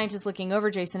the scientist looking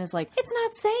over Jason is like, it's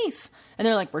not safe. And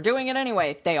they're like, we're doing it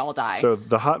anyway. They all die. So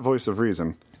the hot voice of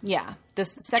reason. Yeah, the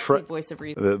sexy voice of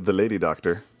reason. The lady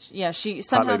doctor. Yeah, she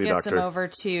somehow gets him over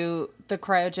to the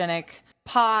cryogenic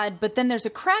pod, but then there's a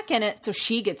crack in it, so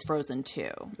she gets frozen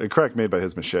too. A crack made by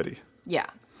his machete. Yeah.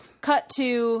 Cut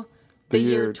to the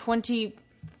year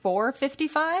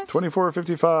 2455?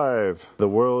 2455. The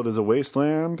world is a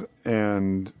wasteland,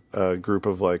 and a group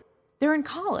of they're in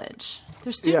college.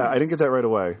 They're students. Yeah, I didn't get that right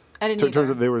away. I didn't either. Turns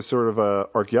out they were sort of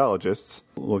archaeologists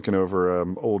looking over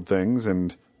old things,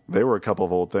 and they were a couple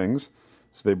of old things.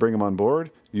 So they bring them on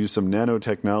board, use some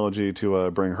nanotechnology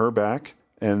to bring her back.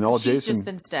 And She's just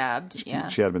been stabbed. Yeah.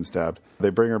 She had been stabbed.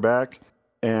 They bring her back,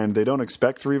 and they don't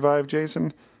expect to revive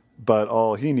Jason, but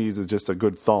all he needs is just a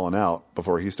good thawing out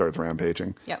before he starts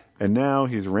rampaging. Yep. And now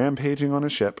he's rampaging on a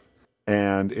ship,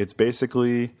 and it's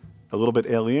basically a little bit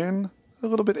alien, a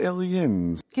little bit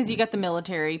aliens. Because you got the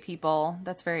military people.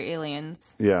 That's very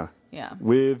aliens. Yeah. Yeah.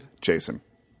 With Jason.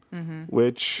 Mm-hmm.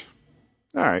 Which,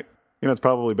 all right. It's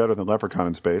probably better than Leprechaun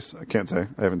in Space. I can't say.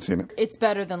 I haven't seen it. It's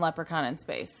better than Leprechaun in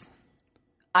Space.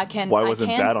 Why wasn't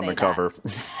that on the cover?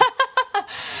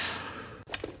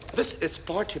 This is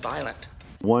far too violent.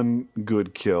 One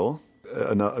good kill.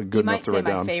 Good enough to write down. You might say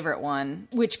my favorite one,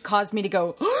 which caused me to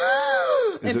go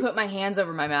and put my hands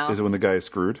over my mouth. Is it when the guy is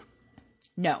screwed?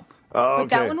 No. Oh, okay. But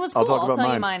that one was cool. I'll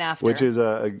tell you mine after. Which is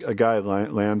a guy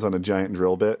lands on a giant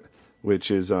drill bit,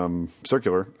 which is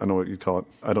circular. I don't know what you'd call it.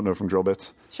 I don't know from drill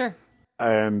bits. Sure.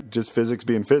 And just physics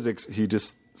being physics, he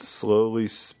just slowly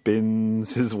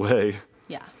spins his way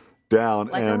down.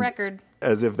 Like a record.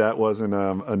 As if that wasn't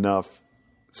enough,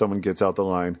 someone gets out the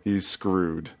line. He's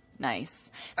screwed. Nice.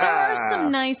 There are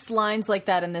some nice lines like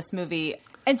that in this movie.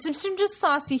 And some just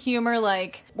saucy humor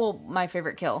my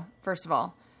favorite kill, first of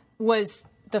all, was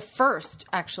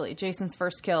Jason's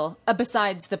first kill,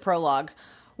 besides the prologue,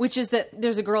 which is that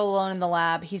there's a girl alone in the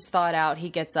lab. He's thawed out. He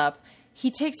gets up. He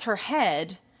takes her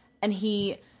head and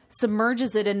he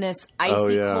submerges it in this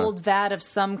icy cold vat of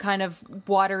some kind of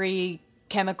watery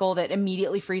chemical that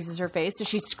immediately freezes her face. So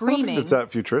she's screaming. I don't think it's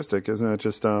that futuristic, isn't it?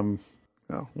 Just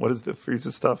what is the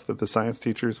freezes stuff that the science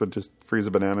teachers would just freeze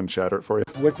a banana and shatter it for you?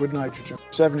 Liquid nitrogen.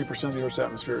 70% of the Earth's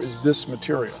atmosphere is this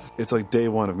material. It's like day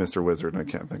one of Mr. Wizard, and I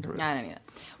can't think of it. I don't need it.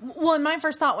 Well, and my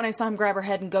first thought when I saw him grab her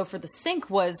head and go for the sink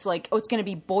was it's going to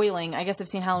be boiling. I guess I've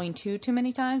seen Halloween 2 too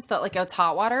many times. Thought it's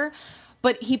hot water.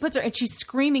 But he puts her, and she's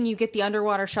screaming. You get the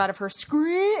underwater shot of her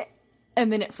scream,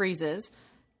 and then it freezes.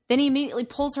 Then he immediately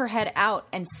pulls her head out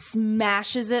and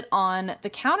smashes it on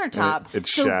the countertop. It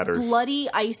shatters. So bloody,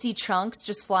 icy chunks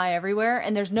just fly everywhere,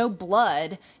 and there's no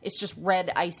blood. It's just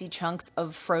red, icy chunks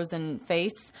of frozen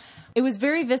face. It was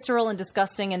very visceral and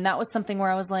disgusting, and that was something where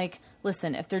I was like,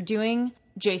 listen, if they're doing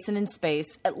Jason in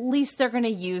space, at least they're going to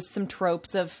use some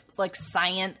tropes of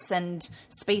science and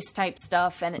space type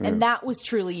stuff, and that was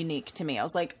truly unique to me. I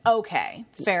was like, okay,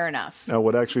 fair enough. Now,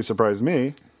 what actually surprised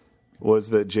me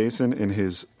was that Jason, in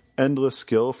his endless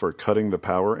skill for cutting the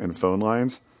power and phone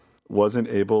lines, wasn't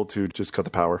able to just cut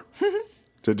the power.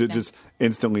 Just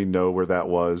instantly know where that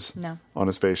was on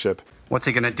a spaceship. What's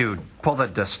he going to do? Pull the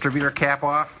distributor cap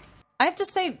off? I have to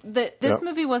say that this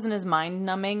movie wasn't as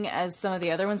mind-numbing as some of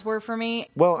the other ones were for me.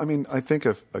 Well, I mean, I think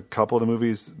of a couple of the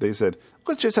movies, they said,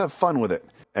 let's just have fun with it.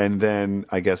 And then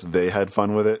I guess they had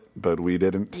fun with it, but we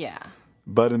didn't. Yeah.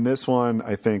 But in this one,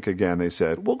 I think, again, they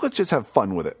said, well, let's just have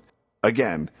fun with it.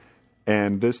 Again.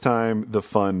 And this time, the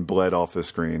fun bled off the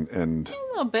screen and a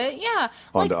little bit, yeah.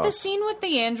 Like the scene with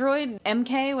the android,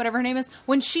 MK, whatever her name is,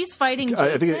 when she's fighting Jason.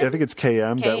 I think it's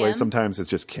KM. That way, sometimes it's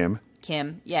just Kim.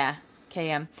 Kim, yeah,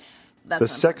 KM. That's the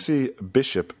sexy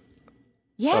bishop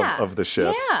of the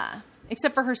ship. Yeah,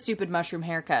 except for her stupid mushroom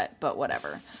haircut, but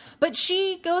whatever. But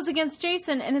she goes against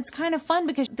Jason, and it's kind of fun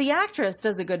because the actress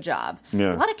does a good job.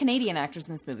 Yeah. A lot of Canadian actors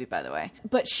in this movie, by the way.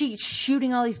 But she's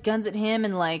shooting all these guns at him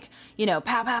and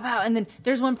pow, pow, pow. And then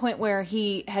there's one point where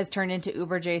he has turned into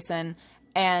Uber Jason,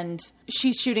 and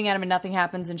she's shooting at him and nothing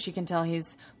happens, and she can tell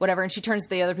he's whatever. And she turns to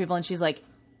the other people, and she's like,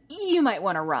 you might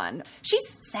want to run.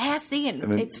 She's sassy,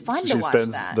 and it's fun to watch that.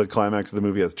 She spends the climax of the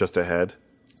movie as just ahead.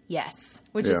 Yes.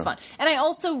 Which is fun. And I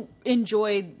also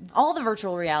enjoy all the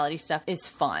virtual reality stuff is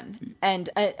fun and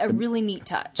a really neat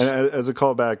touch. And as a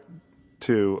callback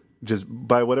to just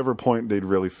by whatever point they'd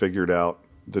really figured out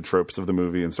the tropes of the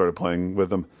movie and started playing with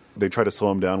them, they try to slow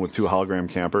them down with 2 hologram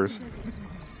campers.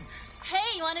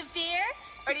 Hey, you want a beer?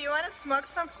 Or do you want to smoke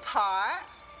some pot?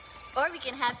 Or we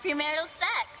can have premarital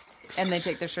sex. looks. And they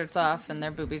take their shirts off and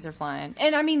their boobies are flying.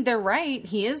 And I mean, they're right.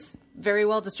 He is very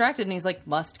well distracted and he's like,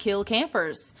 must kill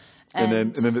campers. And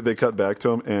then they cut back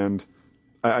to him, and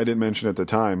I didn't mention at the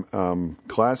time,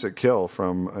 classic kill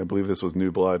from, I believe this was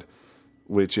New Blood,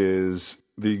 which is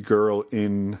the girl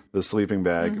in the sleeping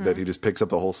bag that he just picks up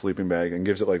the whole sleeping bag and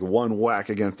gives it like one whack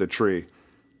against a tree,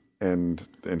 and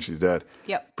she's dead.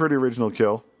 Yep. Pretty original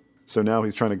kill. So now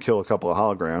he's trying to kill a couple of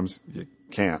holograms. You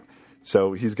can't.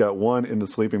 So he's got one in the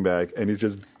sleeping bag, and he's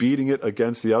just beating it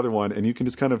against the other one, and you can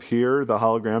just kind of hear the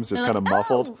holograms just kind of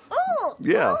muffled.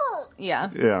 Yeah. Yeah.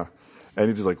 Yeah. And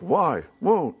he's just like, why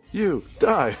won't you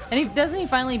die? And doesn't he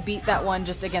finally beat that one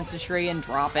just against a tree and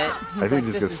drop it? I think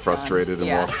he just gets frustrated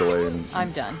and walks away. And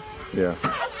I'm done. Yeah.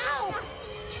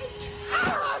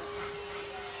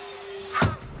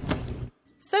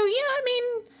 So, yeah, I mean,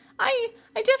 I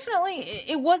definitely,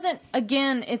 it wasn't,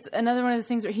 again, it's another one of those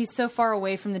things where he's so far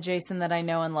away from the Jason that I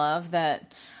know and love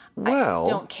that I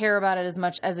don't care about it as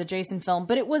much as a Jason film.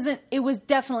 But it was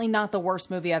definitely not the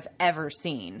worst movie I've ever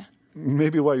seen.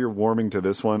 Maybe why you're warming to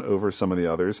this one over some of the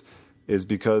others is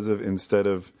because of, instead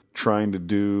of trying to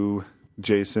do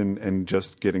Jason and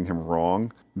just getting him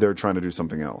wrong, they're trying to do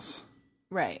something else.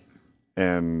 Right.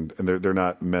 And they're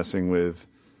not messing with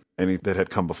any that had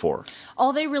come before.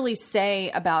 All they really say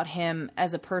about him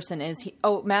as a person is,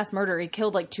 mass murder, he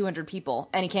killed like 200 people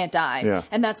and he can't die. Yeah.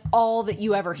 And that's all that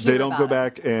you ever hear about. They don't go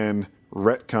back and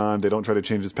retcon. They don't try to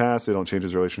change his past. They don't change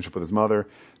his relationship with his mother.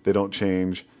 They don't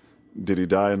change, did he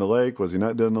die in the lake? Was he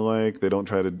not dead in the lake? They don't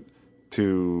try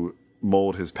to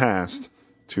mold his past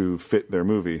to fit their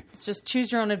movie. It's just choose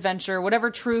your own adventure.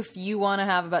 Whatever truth you want to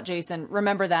have about Jason,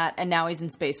 remember that, and now he's in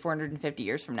space 450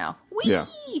 years from now. Whee! Yeah.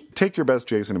 Take your best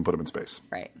Jason and put him in space.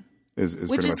 Right. Is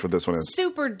pretty much what this one is.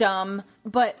 Super dumb,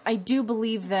 but I do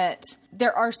believe that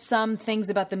there are some things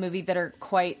about the movie that are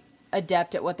quite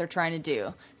adept at what they're trying to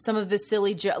do. Some of the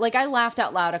silly like I laughed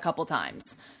out loud a couple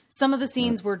times. Some of the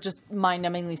scenes were just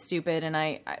mind-numbingly stupid, and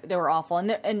they were awful.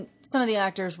 And some of the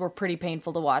actors were pretty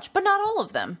painful to watch, but not all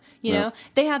of them. You know,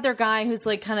 they had their guy who's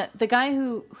like kind of the guy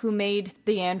who made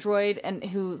the android and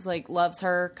who's like loves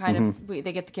her. Kind of,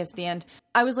 they get the kiss at the end.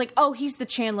 I was like, oh, he's the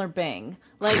Chandler Bing.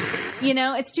 Like, you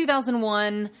know, it's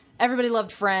 2001. Everybody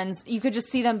loved Friends. You could just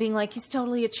see them being like, he's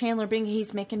totally a Chandler Bing.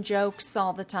 He's making jokes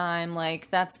all the time. Like,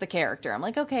 that's the character. I'm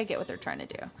like, okay, I get what they're trying to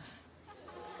do.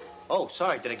 Oh,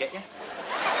 sorry, did I get you?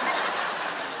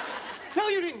 No,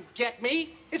 you didn't get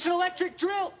me. It's an electric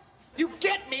drill. You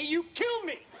get me, you kill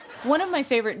me. One of my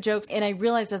favorite jokes, and I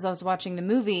realized as I was watching the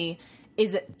movie,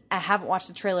 is that I haven't watched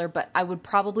the trailer, but I would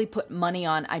probably put money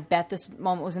on, I bet this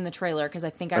moment was in the trailer, because I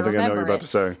think I remember I know what you're about to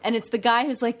say. And it's the guy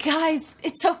who's like, guys,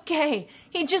 it's okay.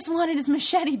 He just wanted his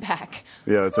machete back.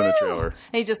 Yeah, it's in the trailer.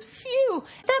 And he just, phew.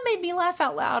 That made me laugh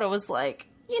out loud. I was like,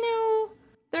 you know,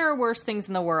 there are worse things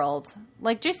in the world.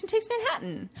 Like Jason Takes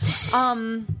Manhattan.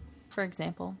 For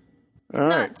example. All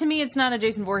right. To me, it's not a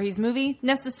Jason Voorhees movie,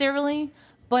 necessarily.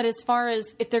 But as far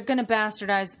as if they're going to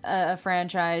bastardize a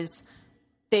franchise,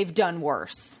 they've done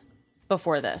worse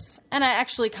before this. And I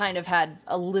actually kind of had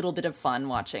a little bit of fun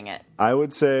watching it. I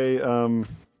would say,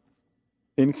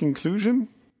 in conclusion,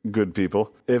 good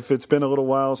people. If it's been a little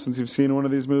while since you've seen one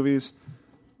of these movies,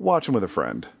 watch them with a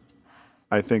friend.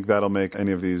 I think that'll make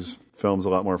any of these films a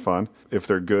lot more fun. If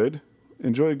they're good,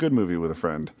 enjoy a good movie with a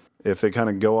friend. If they kind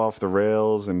of go off the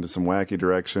rails into some wacky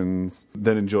directions,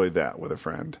 then enjoy that with a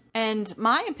friend. And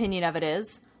my opinion of it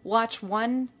is, watch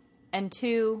 1 and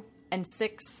 2 and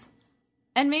 6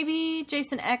 and maybe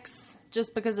Jason X,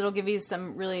 just because it'll give you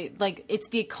some really, like, it's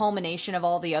the culmination of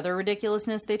all the other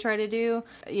ridiculousness they try to do.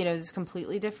 You know, it's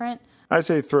completely different. I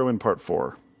say throw in part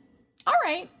 4. All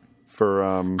right. For,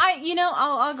 I'll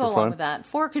go along with that.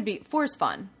 4 is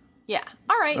fun. Yeah.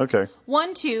 All right. Okay.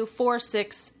 1, 2, 4,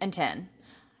 6, and 10.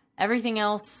 Everything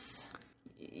else,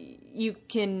 you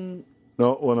can...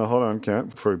 No, hold on, Kent,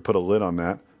 before we put a lid on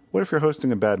that. What if you're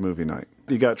hosting a bad movie night?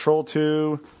 You got Troll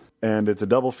 2, and it's a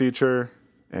double feature,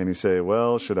 and you say,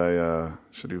 well, should I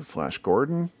do Flash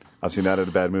Gordon? I've seen that at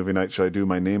a bad movie night. Should I do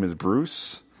My Name is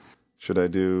Bruce? Should I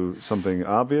do something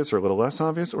obvious or a little less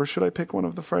obvious? Or should I pick one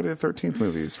of the Friday the 13th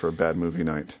movies for a bad movie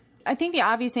night? I think the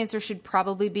obvious answer should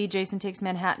probably be Jason Takes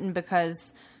Manhattan,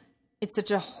 because it's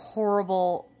such a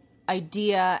horrible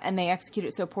idea and they execute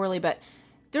it so poorly. But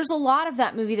there's a lot of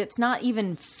that movie that's not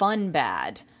even fun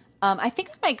bad. I think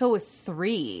I might go with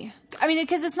 3. I mean,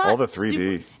 because it's not all the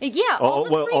 3D.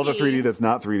 All the 3D that's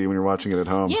not 3D when you're watching it at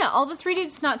home. Yeah, all the 3D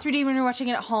that's not 3D when you're watching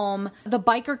it at home. The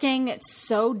biker gang, it's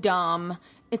so dumb.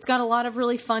 It's got a lot of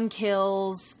really fun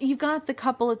kills. You've got the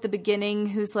couple at the beginning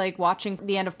who's like watching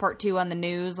the end of part 2 on the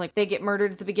news. Like they get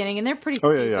murdered at the beginning and they're pretty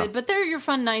stupid, but they're your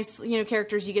fun, nice,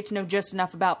 characters you get to know just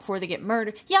enough about before they get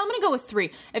murdered. Yeah, I'm going to go with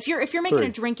 3. If you're making 3. A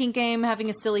drinking game, having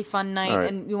a silly fun night,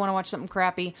 and you want to watch something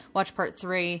crappy, watch part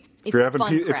 3. It's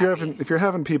if you're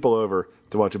having people over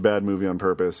to watch a bad movie on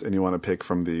purpose and you want to pick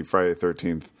from the Friday the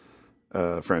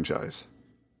 13th franchise,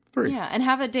 3. Yeah, and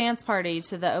have a dance party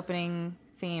to the opening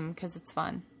theme because it's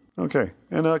fun. Okay,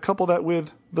 and couple that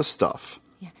with The Stuff.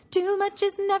 Yeah, too much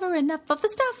is never enough of the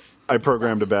stuff. I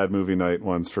programmed a bad movie night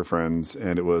once for friends,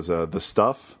 and it was The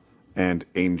Stuff and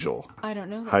Angel. I don't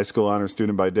know that. High school honor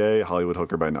student by day, Hollywood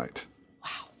hooker by night.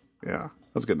 Wow. Yeah,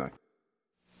 that was a good night.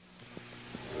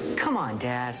 Come on,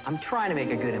 Dad. I'm trying to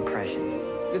make a good impression.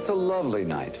 It's a lovely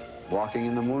night. Walking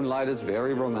in the moonlight is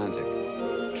very romantic.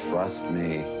 Trust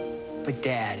me. But,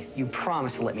 Dad, you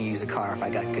promised to let me use the car if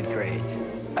I got good grades.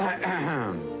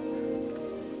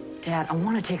 Dad, I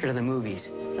want to take her to the movies.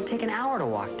 It'll take an hour to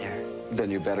walk there. Then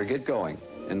you better get going.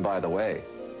 And by the way,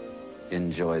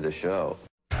 enjoy the show.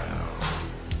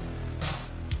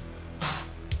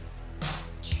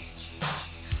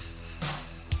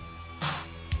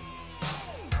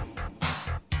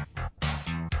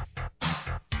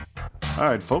 All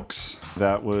right, folks,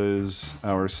 that was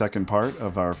our second part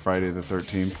of our Friday the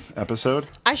 13th episode.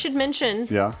 I should mention,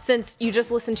 since you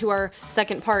just listened to our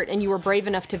second part and you were brave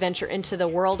enough to venture into the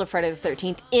world of Friday the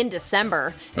 13th in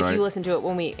December, if you listened to it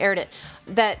when we aired it,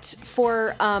 that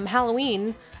for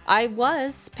Halloween, I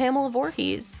was Pamela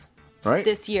Voorhees. Right.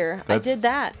 This year. I did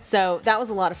that. So that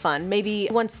was a lot of fun. Maybe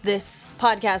once this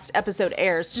podcast episode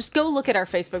airs, just go look at our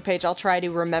Facebook page. I'll try to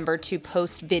remember to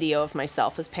post video of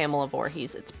myself as Pamela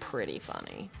Voorhees. It's pretty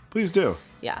funny. Please do.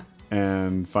 Yeah.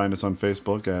 And find us on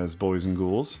Facebook as Boys and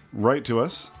Ghouls. Write to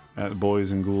us at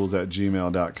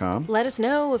boysandghouls@gmail.com. Let us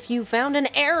know if you found an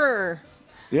error.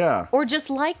 Yeah. Or just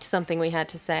liked something we had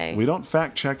to say. We don't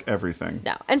fact check everything.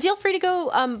 No. And feel free to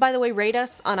go, by the way, rate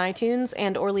us on iTunes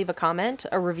and or leave a comment,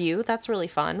 a review. That's really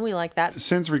fun. We like that.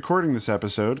 Since recording this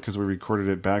episode, because we recorded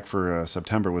it back for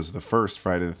September, was the first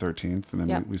Friday the 13th, and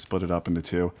then we split it up into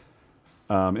 2.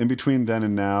 In between then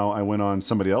and now, I went on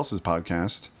somebody else's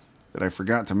podcast that I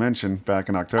forgot to mention back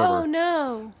in October. Oh,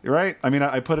 no. You're right. I mean,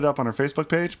 I put it up on our Facebook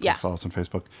page. Please follow us on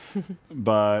Facebook.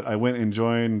 But I went and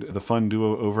joined the fun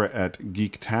duo over at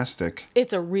Geektastic.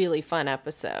 It's a really fun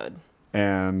episode.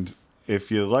 And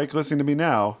if you like listening to me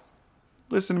now,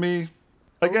 listen to me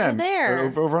again.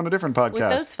 Over on a different podcast. With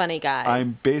those funny guys.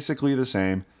 I'm basically the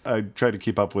same. I try to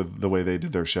keep up with the way they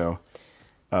did their show.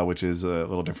 Which is a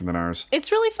little different than ours. It's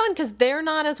really fun because they're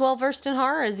not as well versed in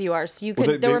horror as you are. So you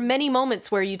could. There were many moments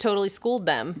where you totally schooled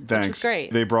them, which was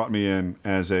great. They brought me in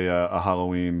as a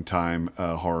Halloween time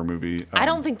horror movie. I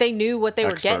don't think they knew what they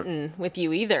were getting with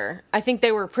you either. I think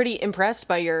they were pretty impressed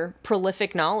by your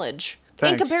prolific knowledge.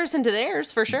 Thanks. In comparison to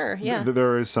theirs, for sure. Yeah.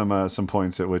 There is some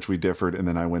points at which we differed, and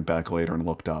then I went back later and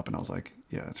looked up, and I was like,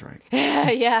 yeah, that's right.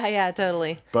 yeah,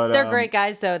 totally. But they're great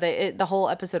guys, though. The whole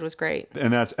episode was great.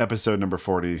 And that's episode number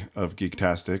 40 of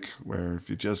Geektastic, where if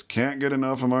you just can't get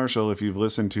enough of Marshall, if you've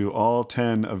listened to all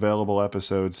 10 available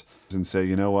episodes and say,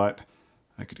 you know what,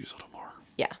 I could use a little more.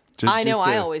 Yeah.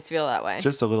 I always feel that way.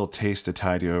 Just a little taste to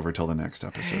tide you over till the next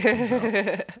episode comes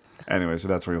out. Anyway, so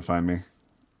that's where you'll find me.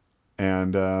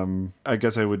 And I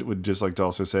guess I would just like to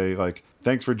also say, like,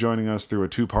 thanks for joining us through a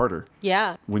 2-parter.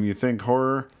 Yeah. When you think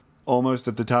horror, almost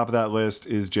at the top of that list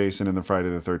is Jason and the Friday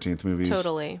the 13th movies.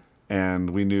 Totally. And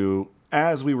we knew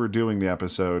as we were doing the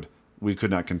episode, we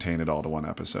could not contain it all to one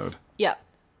episode. Yep.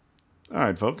 All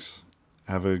right, folks.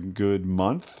 Have a good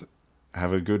month.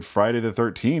 Have a good Friday the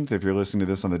 13th if you're listening to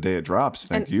this on the day it drops.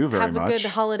 Thank you very much. Have a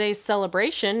good holiday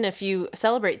celebration if you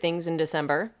celebrate things in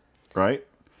December. Right.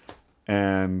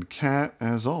 And Kat,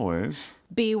 as always,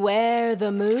 beware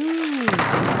the moon.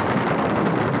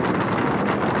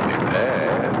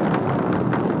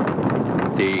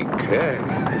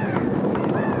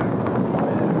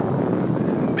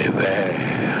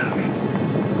 Beware.